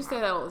money from her. You say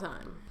that all the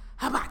time.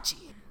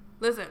 Hibachi.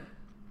 Listen,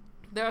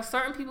 there are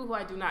certain people who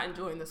I do not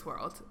enjoy in this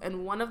world,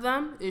 and one of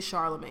them is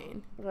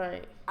Charlemagne.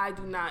 Right. I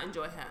do not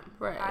enjoy him.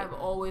 Right. I've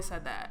always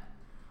said that.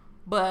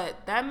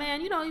 But that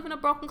man, even a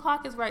broken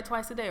clock is right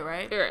twice a day,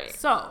 right? Right.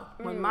 So,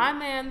 when my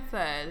man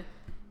said,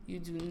 you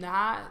do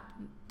not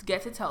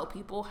get to tell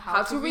people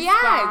how to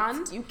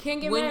react. You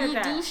can't get when mad you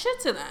at that. do shit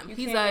to them.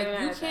 He's like,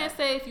 you can't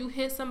say if you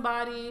hit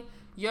somebody,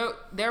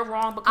 they're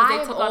wrong because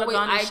they took out a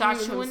gun and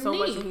shot you in the knee.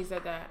 Much when he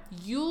said that.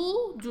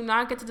 You do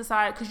not get to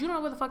decide because you don't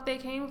know where the fuck they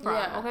came from.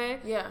 Yeah. Okay.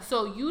 Yeah.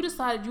 So you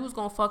decided you was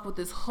gonna fuck with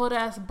this hood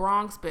ass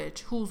Bronx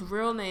bitch whose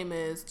real name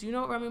is. Do you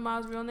know what Remy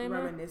Ma's real name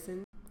Reminiscent.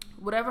 is?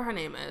 Whatever her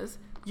name is.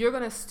 You're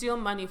gonna steal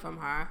money from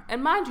her.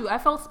 And mind you, I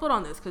felt split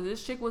on this because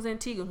this chick was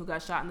Antigua who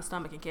got shot in the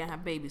stomach and can't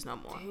have babies no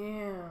more.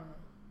 Damn.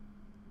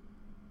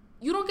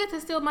 You don't get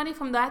to steal money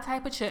from that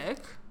type of chick.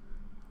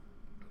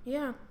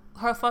 Yeah.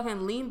 Her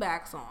fucking lean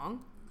back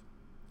song.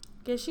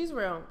 Yeah, she's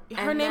real.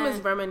 Her name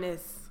is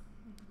Reminisce.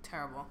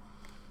 Terrible.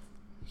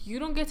 You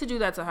don't get to do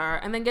that to her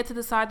and then get to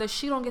decide that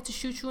she don't get to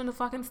shoot you in the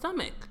fucking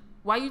stomach.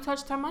 Why you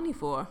touched her money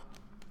for?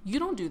 You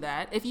don't do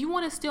that. If you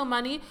want to steal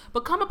money,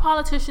 become a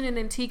politician in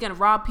Antigua and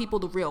rob people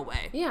the real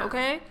way. Yeah.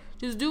 Okay?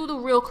 Just do the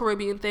real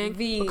Caribbean thing.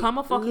 Become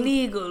a fucking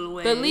legal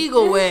way. The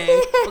legal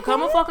way.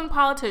 Become a fucking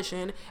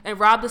politician and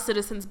rob the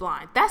citizens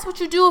blind. That's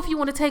what you do if you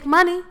want to take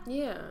money.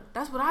 Yeah.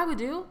 That's what I would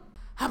do.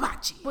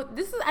 Hibachi. But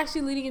this is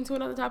actually leading into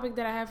another topic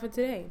that I have for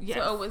today. Yes.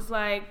 So it was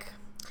like,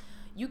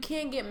 you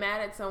can't get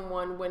mad at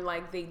someone when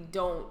like they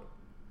don't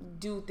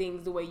do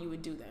things the way you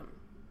would do them.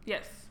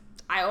 Yes.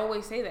 I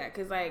always say that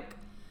because like,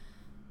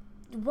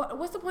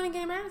 what's the point of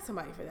getting mad at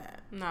somebody for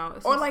that? No.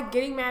 Or like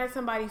getting mad at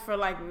somebody for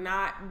like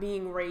not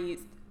being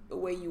raised the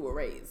way you were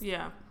raised.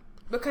 Yeah.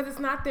 Because it's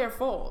not their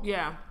fault.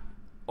 Yeah.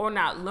 Or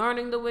not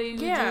learning the way you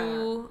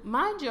do.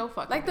 Mind your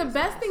fucking like the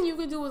business. best thing you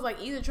could do is like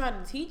either try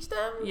to teach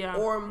them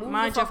or move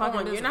Mind the fuck your fucking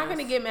on. business. You're not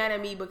gonna get mad at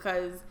me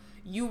because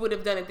you would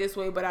have done it this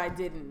way, but I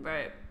didn't.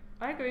 Right.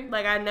 I agree.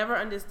 Like I never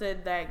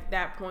understood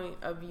that point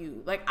of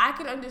view. Like I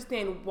can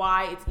understand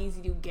why it's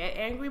easy to get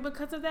angry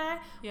because of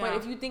that. Yeah. But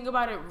if you think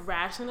about it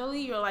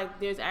rationally, you're like,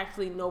 there's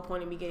actually no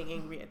point in me getting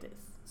angry at this.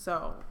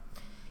 So,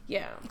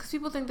 yeah. Because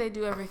people think they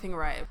do everything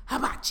right.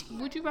 Hibachi.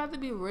 Would you rather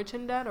be rich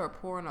and dead or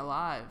poor and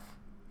alive?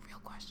 Real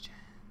question.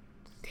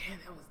 Damn,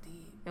 that was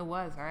deep. It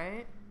was,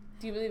 right?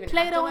 Do you believe in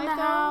Play-Doh afterlife? in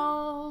the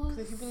house.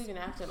 Because if you believe in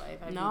afterlife,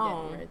 I'd be dead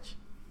and rich.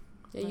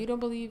 Yeah, you don't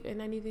believe in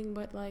anything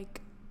but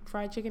like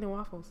fried chicken and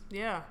waffles.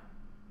 Yeah.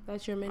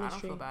 That's your ministry. I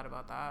don't feel bad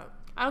about that.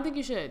 I don't think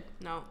you should.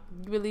 No.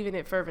 You believe in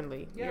it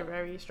fervently. Yeah. You're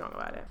very strong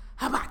about it.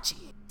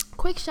 Hibachi.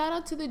 Quick shout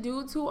out to the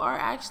dudes who are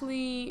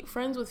actually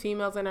friends with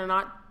females and are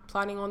not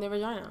plotting on their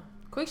vagina.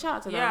 Quick shout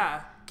out to them.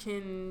 Yeah.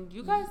 Can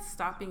you guys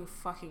stop being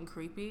fucking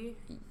creepy?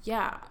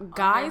 Yeah.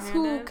 Guys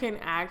who can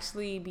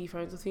actually be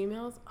friends with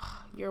females,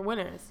 you're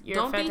winners. You're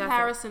don't fantastic. be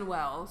Harrison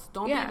Wells.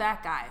 Don't be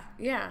that guy.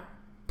 Yeah.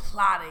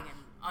 Plotting and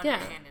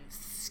underhanded and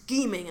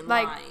scheming and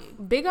like, lying.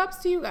 Big ups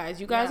to you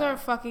guys. You guys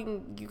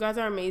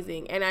are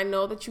amazing. And I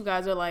know that you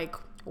guys are like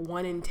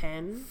 1 in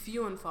 10.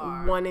 Few and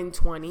far. 1 in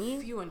 20.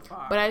 Few and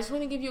far. But I just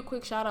want to give you a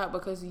quick shout out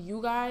because you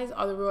guys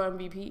are the real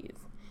MVPs.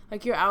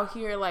 Like you're out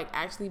here like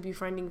actually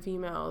befriending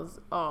females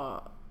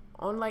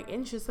on like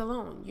interest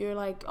alone. You're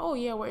like, oh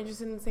yeah, we're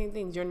interested in the same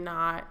things. You're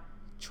not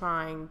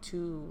trying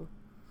to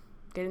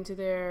get into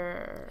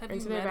their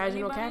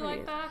vaginal cavities.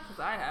 Like that? Because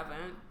I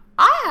haven't.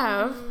 I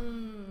have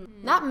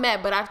not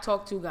met, but I've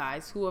talked to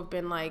guys who have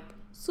been like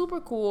super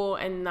cool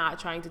and not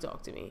trying to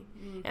talk to me,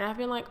 and I've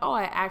been like, oh,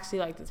 I actually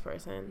like this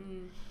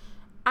person.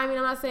 I mean,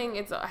 I'm not saying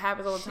it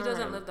happens all the time. She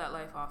doesn't live that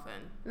life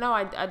often. No,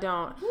 I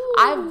don't. Ooh.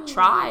 I've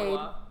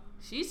tried.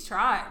 She's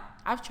tried.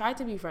 I've tried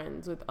to be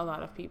friends with a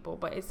lot of people,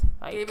 but it's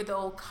like gave it the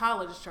old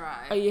college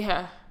try. Oh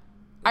yeah.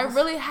 I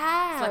really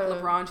have. It's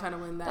like LeBron trying to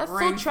win that That's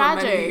ring so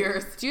tragic. for many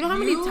years. Do you know how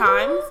many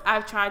times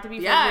I've tried to be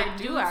friends with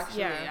dudes? I do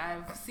actually.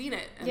 Yeah. I've seen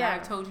it. And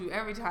I've told you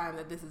every time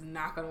that this is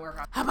not going to work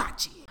out.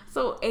 Hibachi.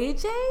 So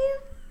AJ,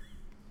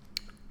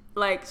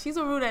 like, she's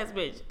a rude ass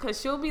bitch.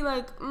 Because she'll be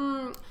like,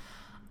 I'm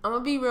going to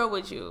be real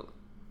with you.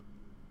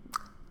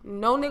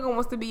 No nigga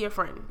wants to be your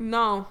friend.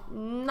 No.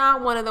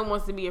 Not one of them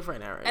wants to be your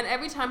friend, Erin. And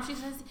every time she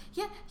says,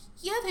 yeah,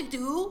 they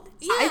do.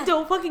 Yeah. I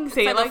don't fucking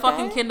say it like a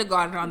fucking that.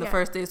 kindergartner on the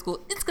first day of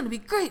school. It's going to be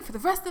great for the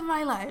rest of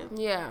my life.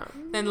 Yeah.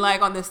 Then,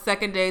 like, on the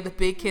second day, the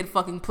big kid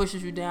fucking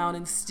pushes you down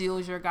and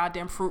steals your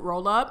goddamn fruit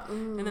roll up.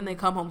 And then they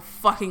come home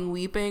fucking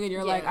weeping. And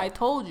you're like, I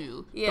told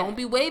you. Yeah. Don't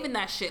be waving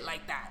that shit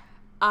like that.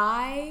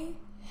 I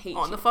hate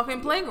on the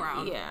fucking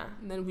playground. Yeah.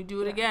 And then we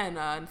do it again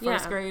in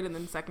first grade and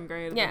then second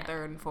grade and then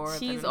third and fourth.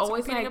 She's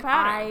always like,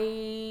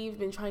 I've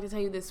been trying to tell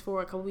you this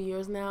for a couple of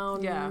years now.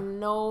 Yeah.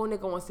 No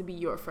nigga wants to be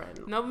your friend.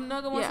 No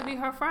nigga wants to be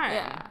her friend.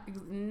 Yeah.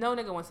 No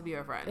nigga wants to be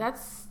her friend.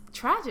 That's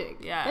tragic.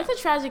 Yeah. That's a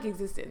tragic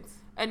existence.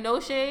 And no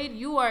shade,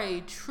 you are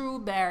a true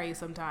Barry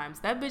sometimes.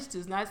 That bitch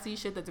does not see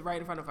shit that's right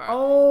in front of her.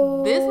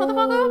 Oh. This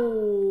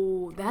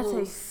motherfucker? Ooh, that's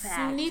a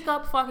fact. Sneak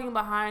up fucking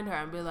behind her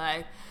and be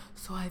like,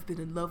 so I've been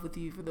in love with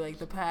you for like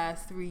the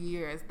past 3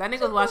 years. That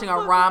nigga was watching a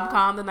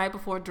rom-com the night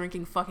before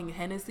drinking fucking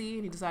Hennessy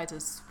and he decided to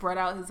spread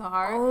out his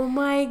heart. Oh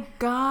my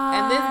God.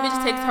 And this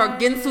bitch takes her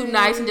Ginsu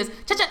knife and just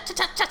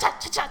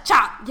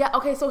cha-cha-cha-cha-cha-cha-cha. Yeah,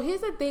 okay, so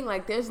here's the thing.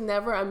 Like, there's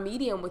never a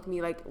medium with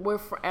me. Like,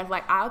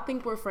 I'll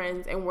think we're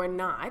friends and we're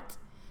not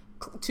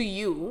to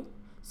you.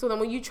 So then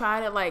when you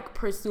try to, like,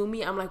 pursue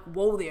me, I'm like,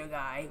 whoa there,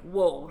 guy.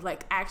 Whoa.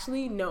 Like,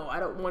 actually, no, I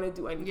don't want to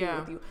do anything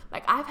with you.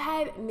 Like, I've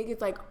had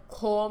niggas, like,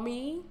 call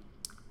me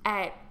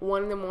at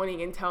 1 a.m.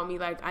 and tell me,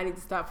 like, I need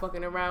to stop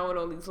fucking around with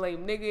all these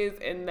lame niggas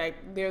and,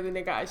 like, they're the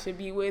nigga I should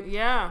be with.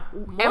 Yeah.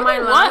 Am I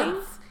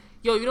lying?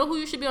 Yo, you know who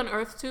you should be on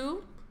Earth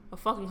too? A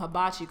fucking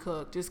hibachi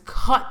cook. Just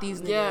cut these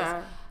niggas.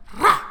 Yeah.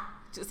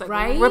 Just,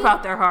 like, rip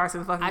out their hearts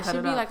and fucking cut it up. I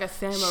should be like a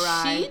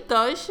samurai. She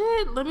does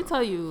shit. Let me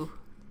tell you.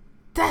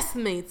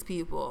 Decimates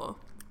people.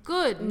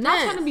 Good.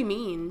 Not trying to be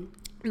mean.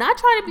 Not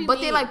trying to be but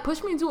mean. They, like,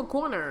 push me into a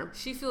corner.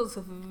 She feels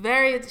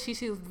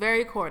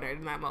very cornered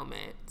in that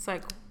moment. It's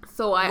like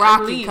so I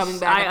Rocky coming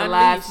back at the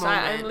last moment.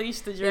 I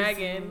unleashed the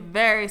dragon. It's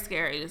very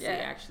scary to see. Yeah,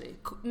 actually.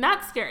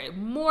 Not scary.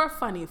 More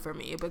funny for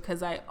me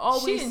because I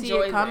always see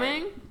it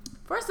coming.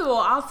 First of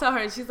all, I'll tell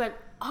her. She's like,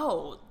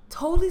 oh,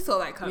 totally saw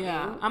that coming.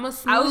 Yeah, I'm a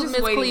smooth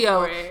Miss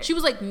Cleo. She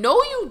was like,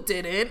 no, you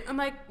didn't. I'm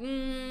like,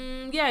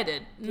 yeah, I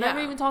did. Never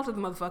even talked to the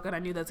motherfucker, and I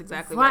knew that's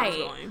exactly where I was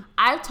going.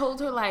 I've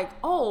told her, like,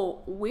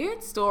 oh,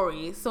 weird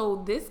story.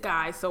 So this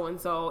guy,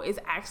 so-and-so, is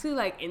actually,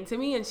 like, into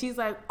me, and she's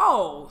like,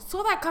 oh,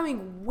 saw that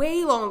coming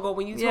way long ago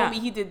when you told me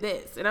he did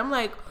this. And I'm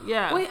like,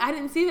 wait, I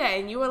didn't see that.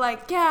 And you were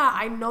like, yeah,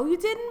 I know you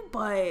didn't,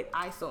 but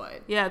I saw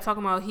it. Yeah,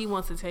 talking about he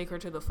wants to take her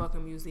to the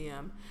fucking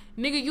museum.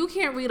 Nigga, you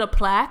can't read a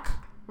plaque.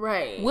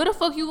 Right. Where the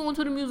fuck you going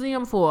to the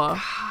museum for? God.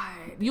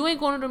 You ain't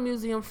going to the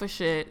museum for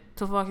shit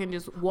to fucking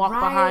just walk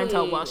behind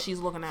her while she's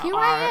looking at Here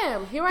art.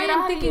 I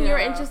am thinking you're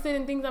interested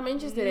in things I'm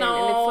interested in.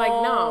 And it's like,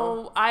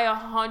 no. I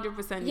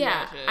 100%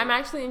 yeah, I'm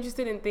actually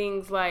interested in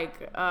things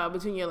like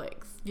between your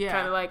legs. Yeah.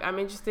 Kind of like I'm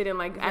interested in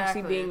like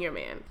actually being your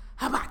man.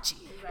 Hibachi.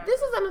 Exactly.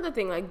 This is another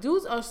thing. Like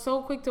dudes are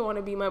so quick to want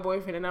to be my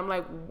boyfriend and I'm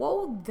like,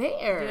 whoa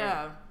there.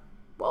 Yeah.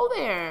 Whoa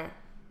there.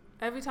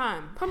 Every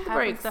time. Pump the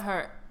brakes. To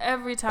her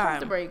every time. Pump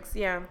the brakes,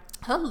 yeah.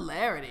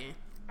 Hilarity.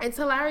 It's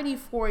hilarity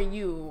for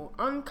you.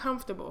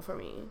 Uncomfortable for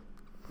me.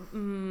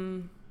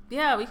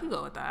 Yeah, we can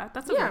go with that.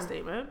 That's a good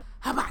statement.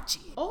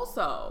 Hibachi.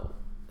 Also,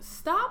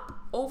 stop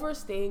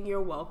overstaying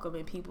your welcome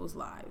in people's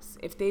lives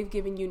if they've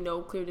given you no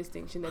clear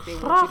distinction that they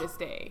want you to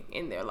stay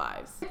in their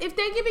lives. If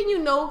they're giving you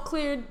no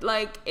clear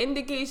like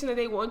indication that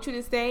they want you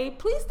to stay,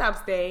 please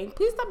stop staying.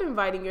 Please stop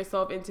inviting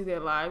yourself into their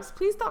lives.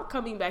 Please stop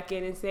coming back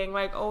in and saying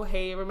like, oh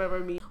hey, remember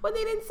me, when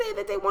they didn't say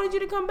that they wanted you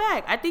to come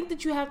back. I think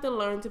that you have to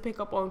learn to pick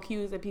up on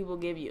cues that people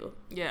give you.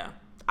 Yeah.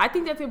 I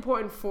think that's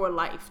important for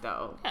life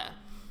though. Yeah.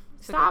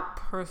 Stop like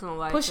personal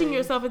life pushing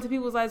yourself into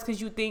people's lives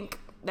because you think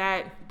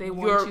that they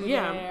want you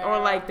there. Or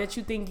like that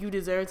you think you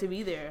deserve to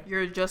be there.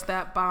 You're just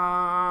that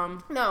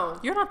bomb. No.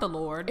 You're not the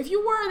Lord. If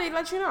you were, they'd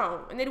let you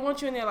know. And they'd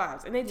want you in their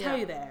lives. And they tell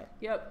you that.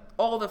 Yep.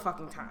 All the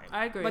fucking time.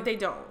 I agree. But they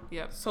don't.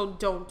 Yep. So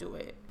don't do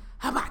it.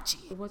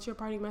 Hibachi. What's your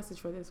parting message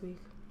for this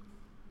week?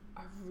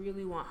 I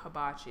really want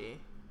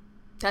hibachi.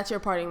 That's your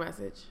parting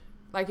message.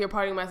 Like your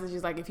parting message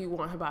is like, if you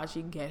want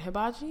hibachi, get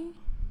hibachi?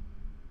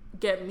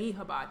 Get me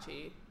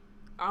hibachi.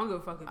 I don't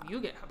give a fuck if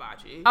you get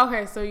hibachi.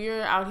 Okay, so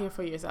you're out here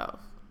for yourself.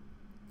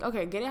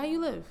 Okay, get it how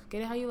you live.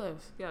 Get it how you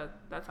live. Yeah,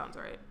 that sounds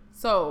right.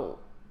 So,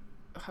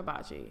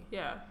 hibachi.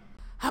 Yeah.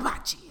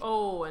 Hibachi.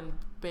 Oh, and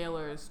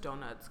Baylor's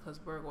Donuts,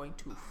 because we're going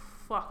to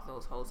fuck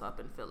those hoes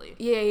up in Philly.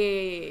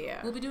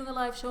 Yeah. We'll be doing a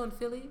live show in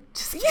Philly.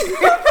 Just kidding. You're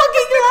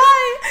fucking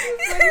lying.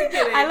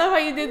 I love how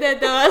you did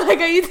that, though. I like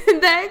how you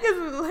did that,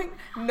 because like,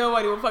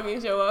 nobody will fucking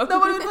show up.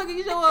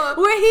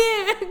 We're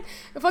here.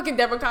 And fucking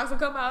Deborah Cox will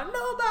come out.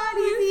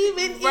 Nobody's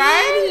even in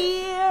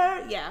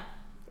here.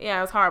 Yeah,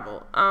 it was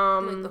horrible.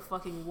 Like the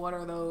fucking what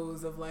are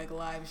those of like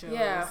live shows.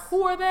 Yeah.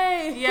 Who are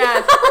they?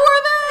 Yes. Who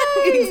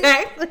are they?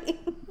 Exactly.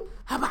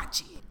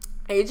 Hibachi.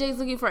 AJ's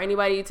looking for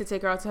anybody to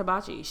take her out to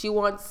hibachi. She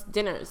wants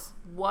dinners.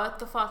 What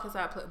the fuck is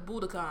that?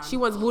 Budokan. She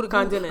wants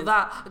Budokan dinners.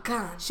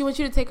 She wants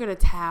you to take her to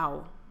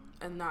Tao.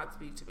 And not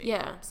speak to me.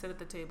 Yeah. Sit at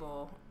the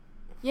table.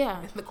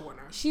 Yeah. In the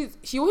corner. She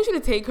wants you to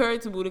take her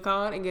to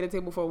Budokan and get a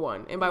table for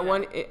one. And by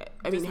one,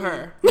 I mean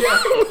her.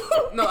 Yeah.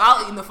 No,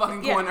 I'll eat in the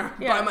fucking corner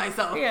by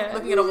myself. Yeah.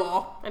 Looking at a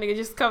wall. And I can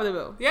just cover the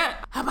bill. Yeah.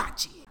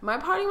 Hibachi. My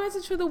party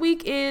message for the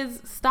week is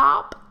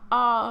stop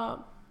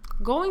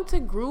going to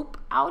group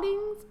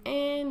outings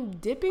and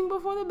dipping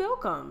before the bill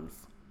comes.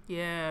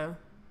 Yeah.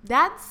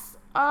 That's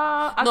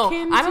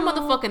akin I'm a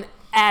motherfucking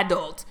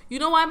adult. You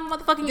know why I'm a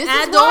motherfucking this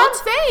adult? Is what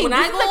I'm saying. When this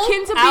I is go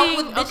akin to out being,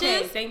 with bitches,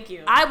 okay, thank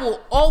you. I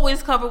will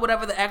always cover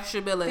whatever the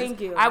extra bill is.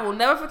 Thank you. I will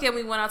never forget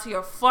we went out to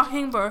your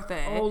fucking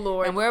birthday. Oh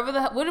Lord. And where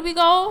did we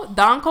go?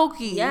 Don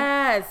Coquille.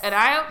 Yes. And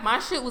my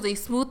shit was a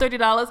smooth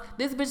 $30.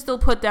 This bitch still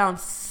put down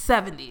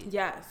 $70.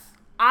 Yes.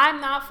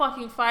 I'm not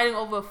fucking fighting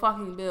over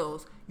fucking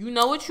bills. You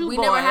know what you we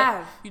bought. Never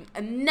have.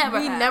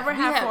 We never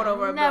have fought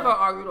over a bill. Never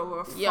argued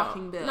over a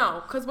fucking bill.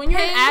 No, because when you're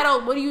an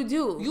adult, what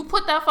do? You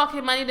put that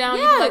fucking money down.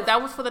 Yes. You be like,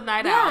 that was for the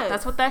night out.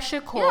 That's what that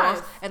shit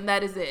cost, and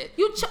that is it.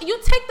 You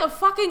take the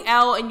fucking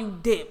L and you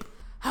dip.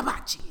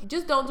 Hibachi.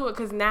 Just don't do it,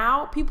 because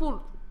now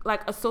people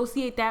like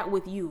associate that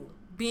with you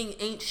being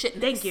ain't shit.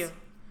 Thank you.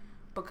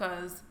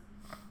 Because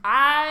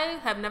I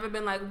have never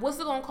been like, what's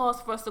it gonna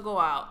cost for us to go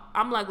out?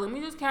 I'm like, let me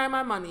just carry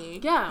my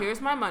money. Yeah.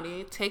 Here's my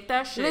money. Take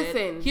that shit.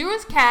 Listen. Here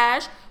is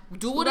cash.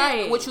 Do with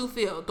it what you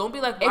feel. Don't be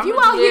like, if you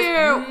out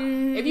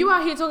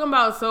here talking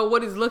about, so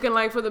what is looking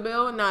like for the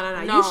bill?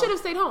 No. You should have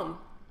stayed home.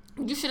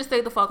 You should have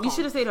stayed the fuck home. You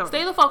should have stayed home.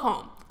 Stay the fuck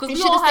home. Because you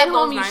should have stayed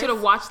home. You should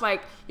have watched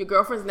like your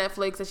girlfriend's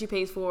Netflix that she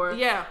pays for.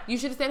 Yeah. You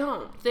should have stayed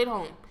home. Stayed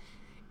home.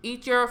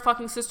 Eat your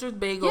fucking sister's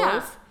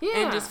bagels. Yeah.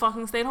 And just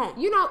fucking stayed home.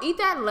 You know, eat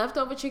that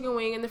leftover chicken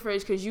wing in the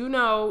fridge, because you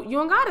know you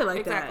don't got it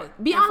like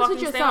that. Be honest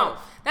with yourself.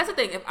 That's the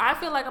thing. If I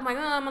feel like I'm like,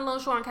 I'm a little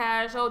short on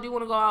cash. Oh, do you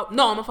want to go out?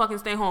 No, I'm gonna fucking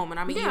stay home and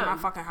I'm gonna eat in my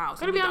fucking house.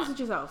 Gotta be honest with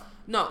yourself.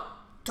 No,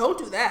 don't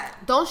do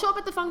that. Don't show up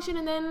at the function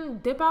and then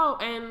dip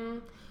out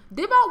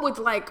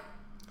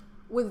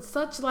with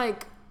such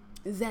like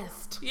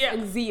zest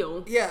and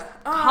zeal. Yeah.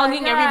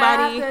 Hugging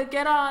everybody. I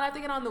have to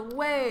get on the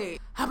way.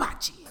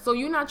 Hibachi. So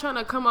you're not trying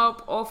to come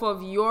up off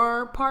of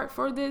your part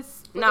for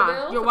this? You're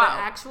wild. The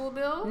actual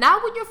bill?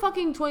 Not when you're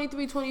fucking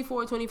 23,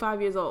 24,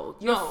 25 years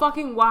old. You're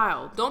fucking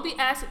wild. Don't be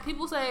asking.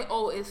 People say,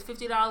 oh, it's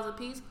 $50 a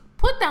piece.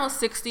 Put down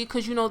 60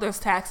 because you know there's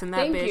tax in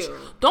that bitch. You.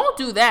 Don't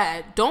do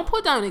that. Don't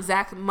put down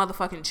exact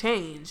motherfucking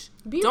change.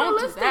 Be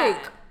realistic. Do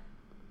that.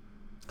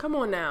 Come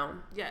on now.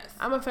 Yes.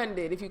 I'm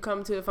offended if you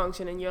come to the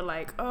function and you're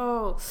like,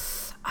 if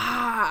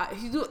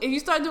you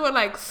start doing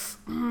like,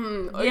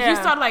 or if you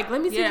start like, let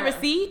me see the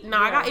receipt.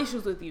 I got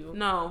issues with you.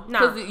 No.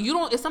 Because you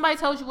don't, if somebody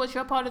tells you what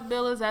your part of the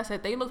bill is, that's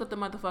it. They looked at the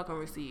motherfucking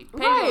receipt.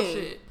 Pay your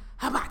shit.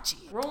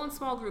 Hibachi. Roll in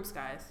small groups,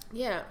 guys.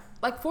 Yeah.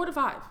 Like 4 to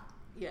 5.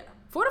 Yeah.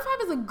 4 to 5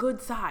 is a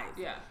good size.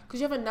 Yeah. Because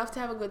you have enough to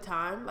have a good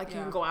time. Like you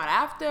can go out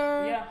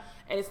after. Yeah.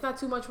 And it's not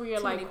too much where you're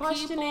like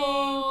questioning.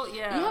 People.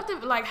 Yeah. You have to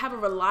like have a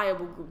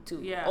reliable group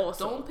too. Yeah.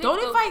 Also,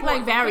 don't invite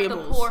like variables.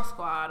 Pick the poor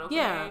squad. Okay.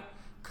 Yeah.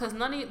 Because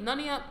none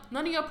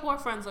of your poor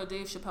friends are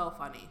Dave Chappelle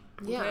funny.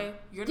 Okay? Yeah.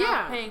 You're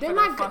not paying for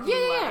not fucking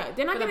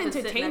they're not gonna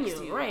entertain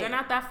you. Right. They're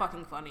not that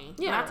fucking funny.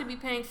 Yeah. Not to be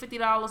paying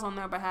 $50 on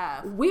their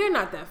behalf. We're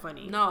not that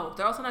funny. No,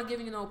 they're also not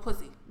giving you no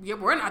pussy.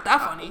 We're not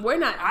that funny. We're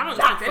not. I don't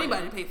expect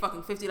anybody to pay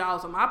fucking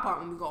 $50 on my part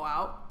when we go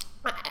out.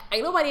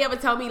 Ain't nobody ever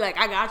tell me like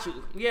I got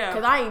you. Yeah.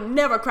 Because I ain't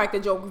never cracked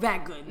a joke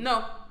that good.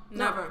 No.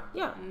 Never.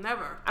 No. Yeah.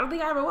 Never. I don't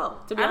think I ever will,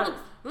 to be honest.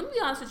 Let me be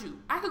honest with you.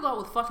 I could go out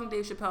with fucking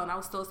Dave Chappelle and I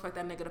would still expect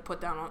that nigga to put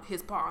down on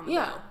his part on the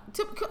bill.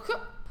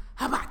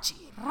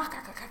 Hibachi.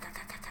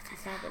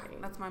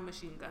 That's my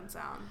machine gun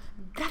sound.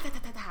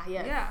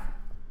 Yes. Yeah.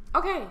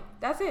 Okay,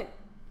 that's it.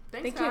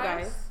 Thank you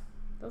guys.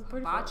 That was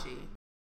pretty fun.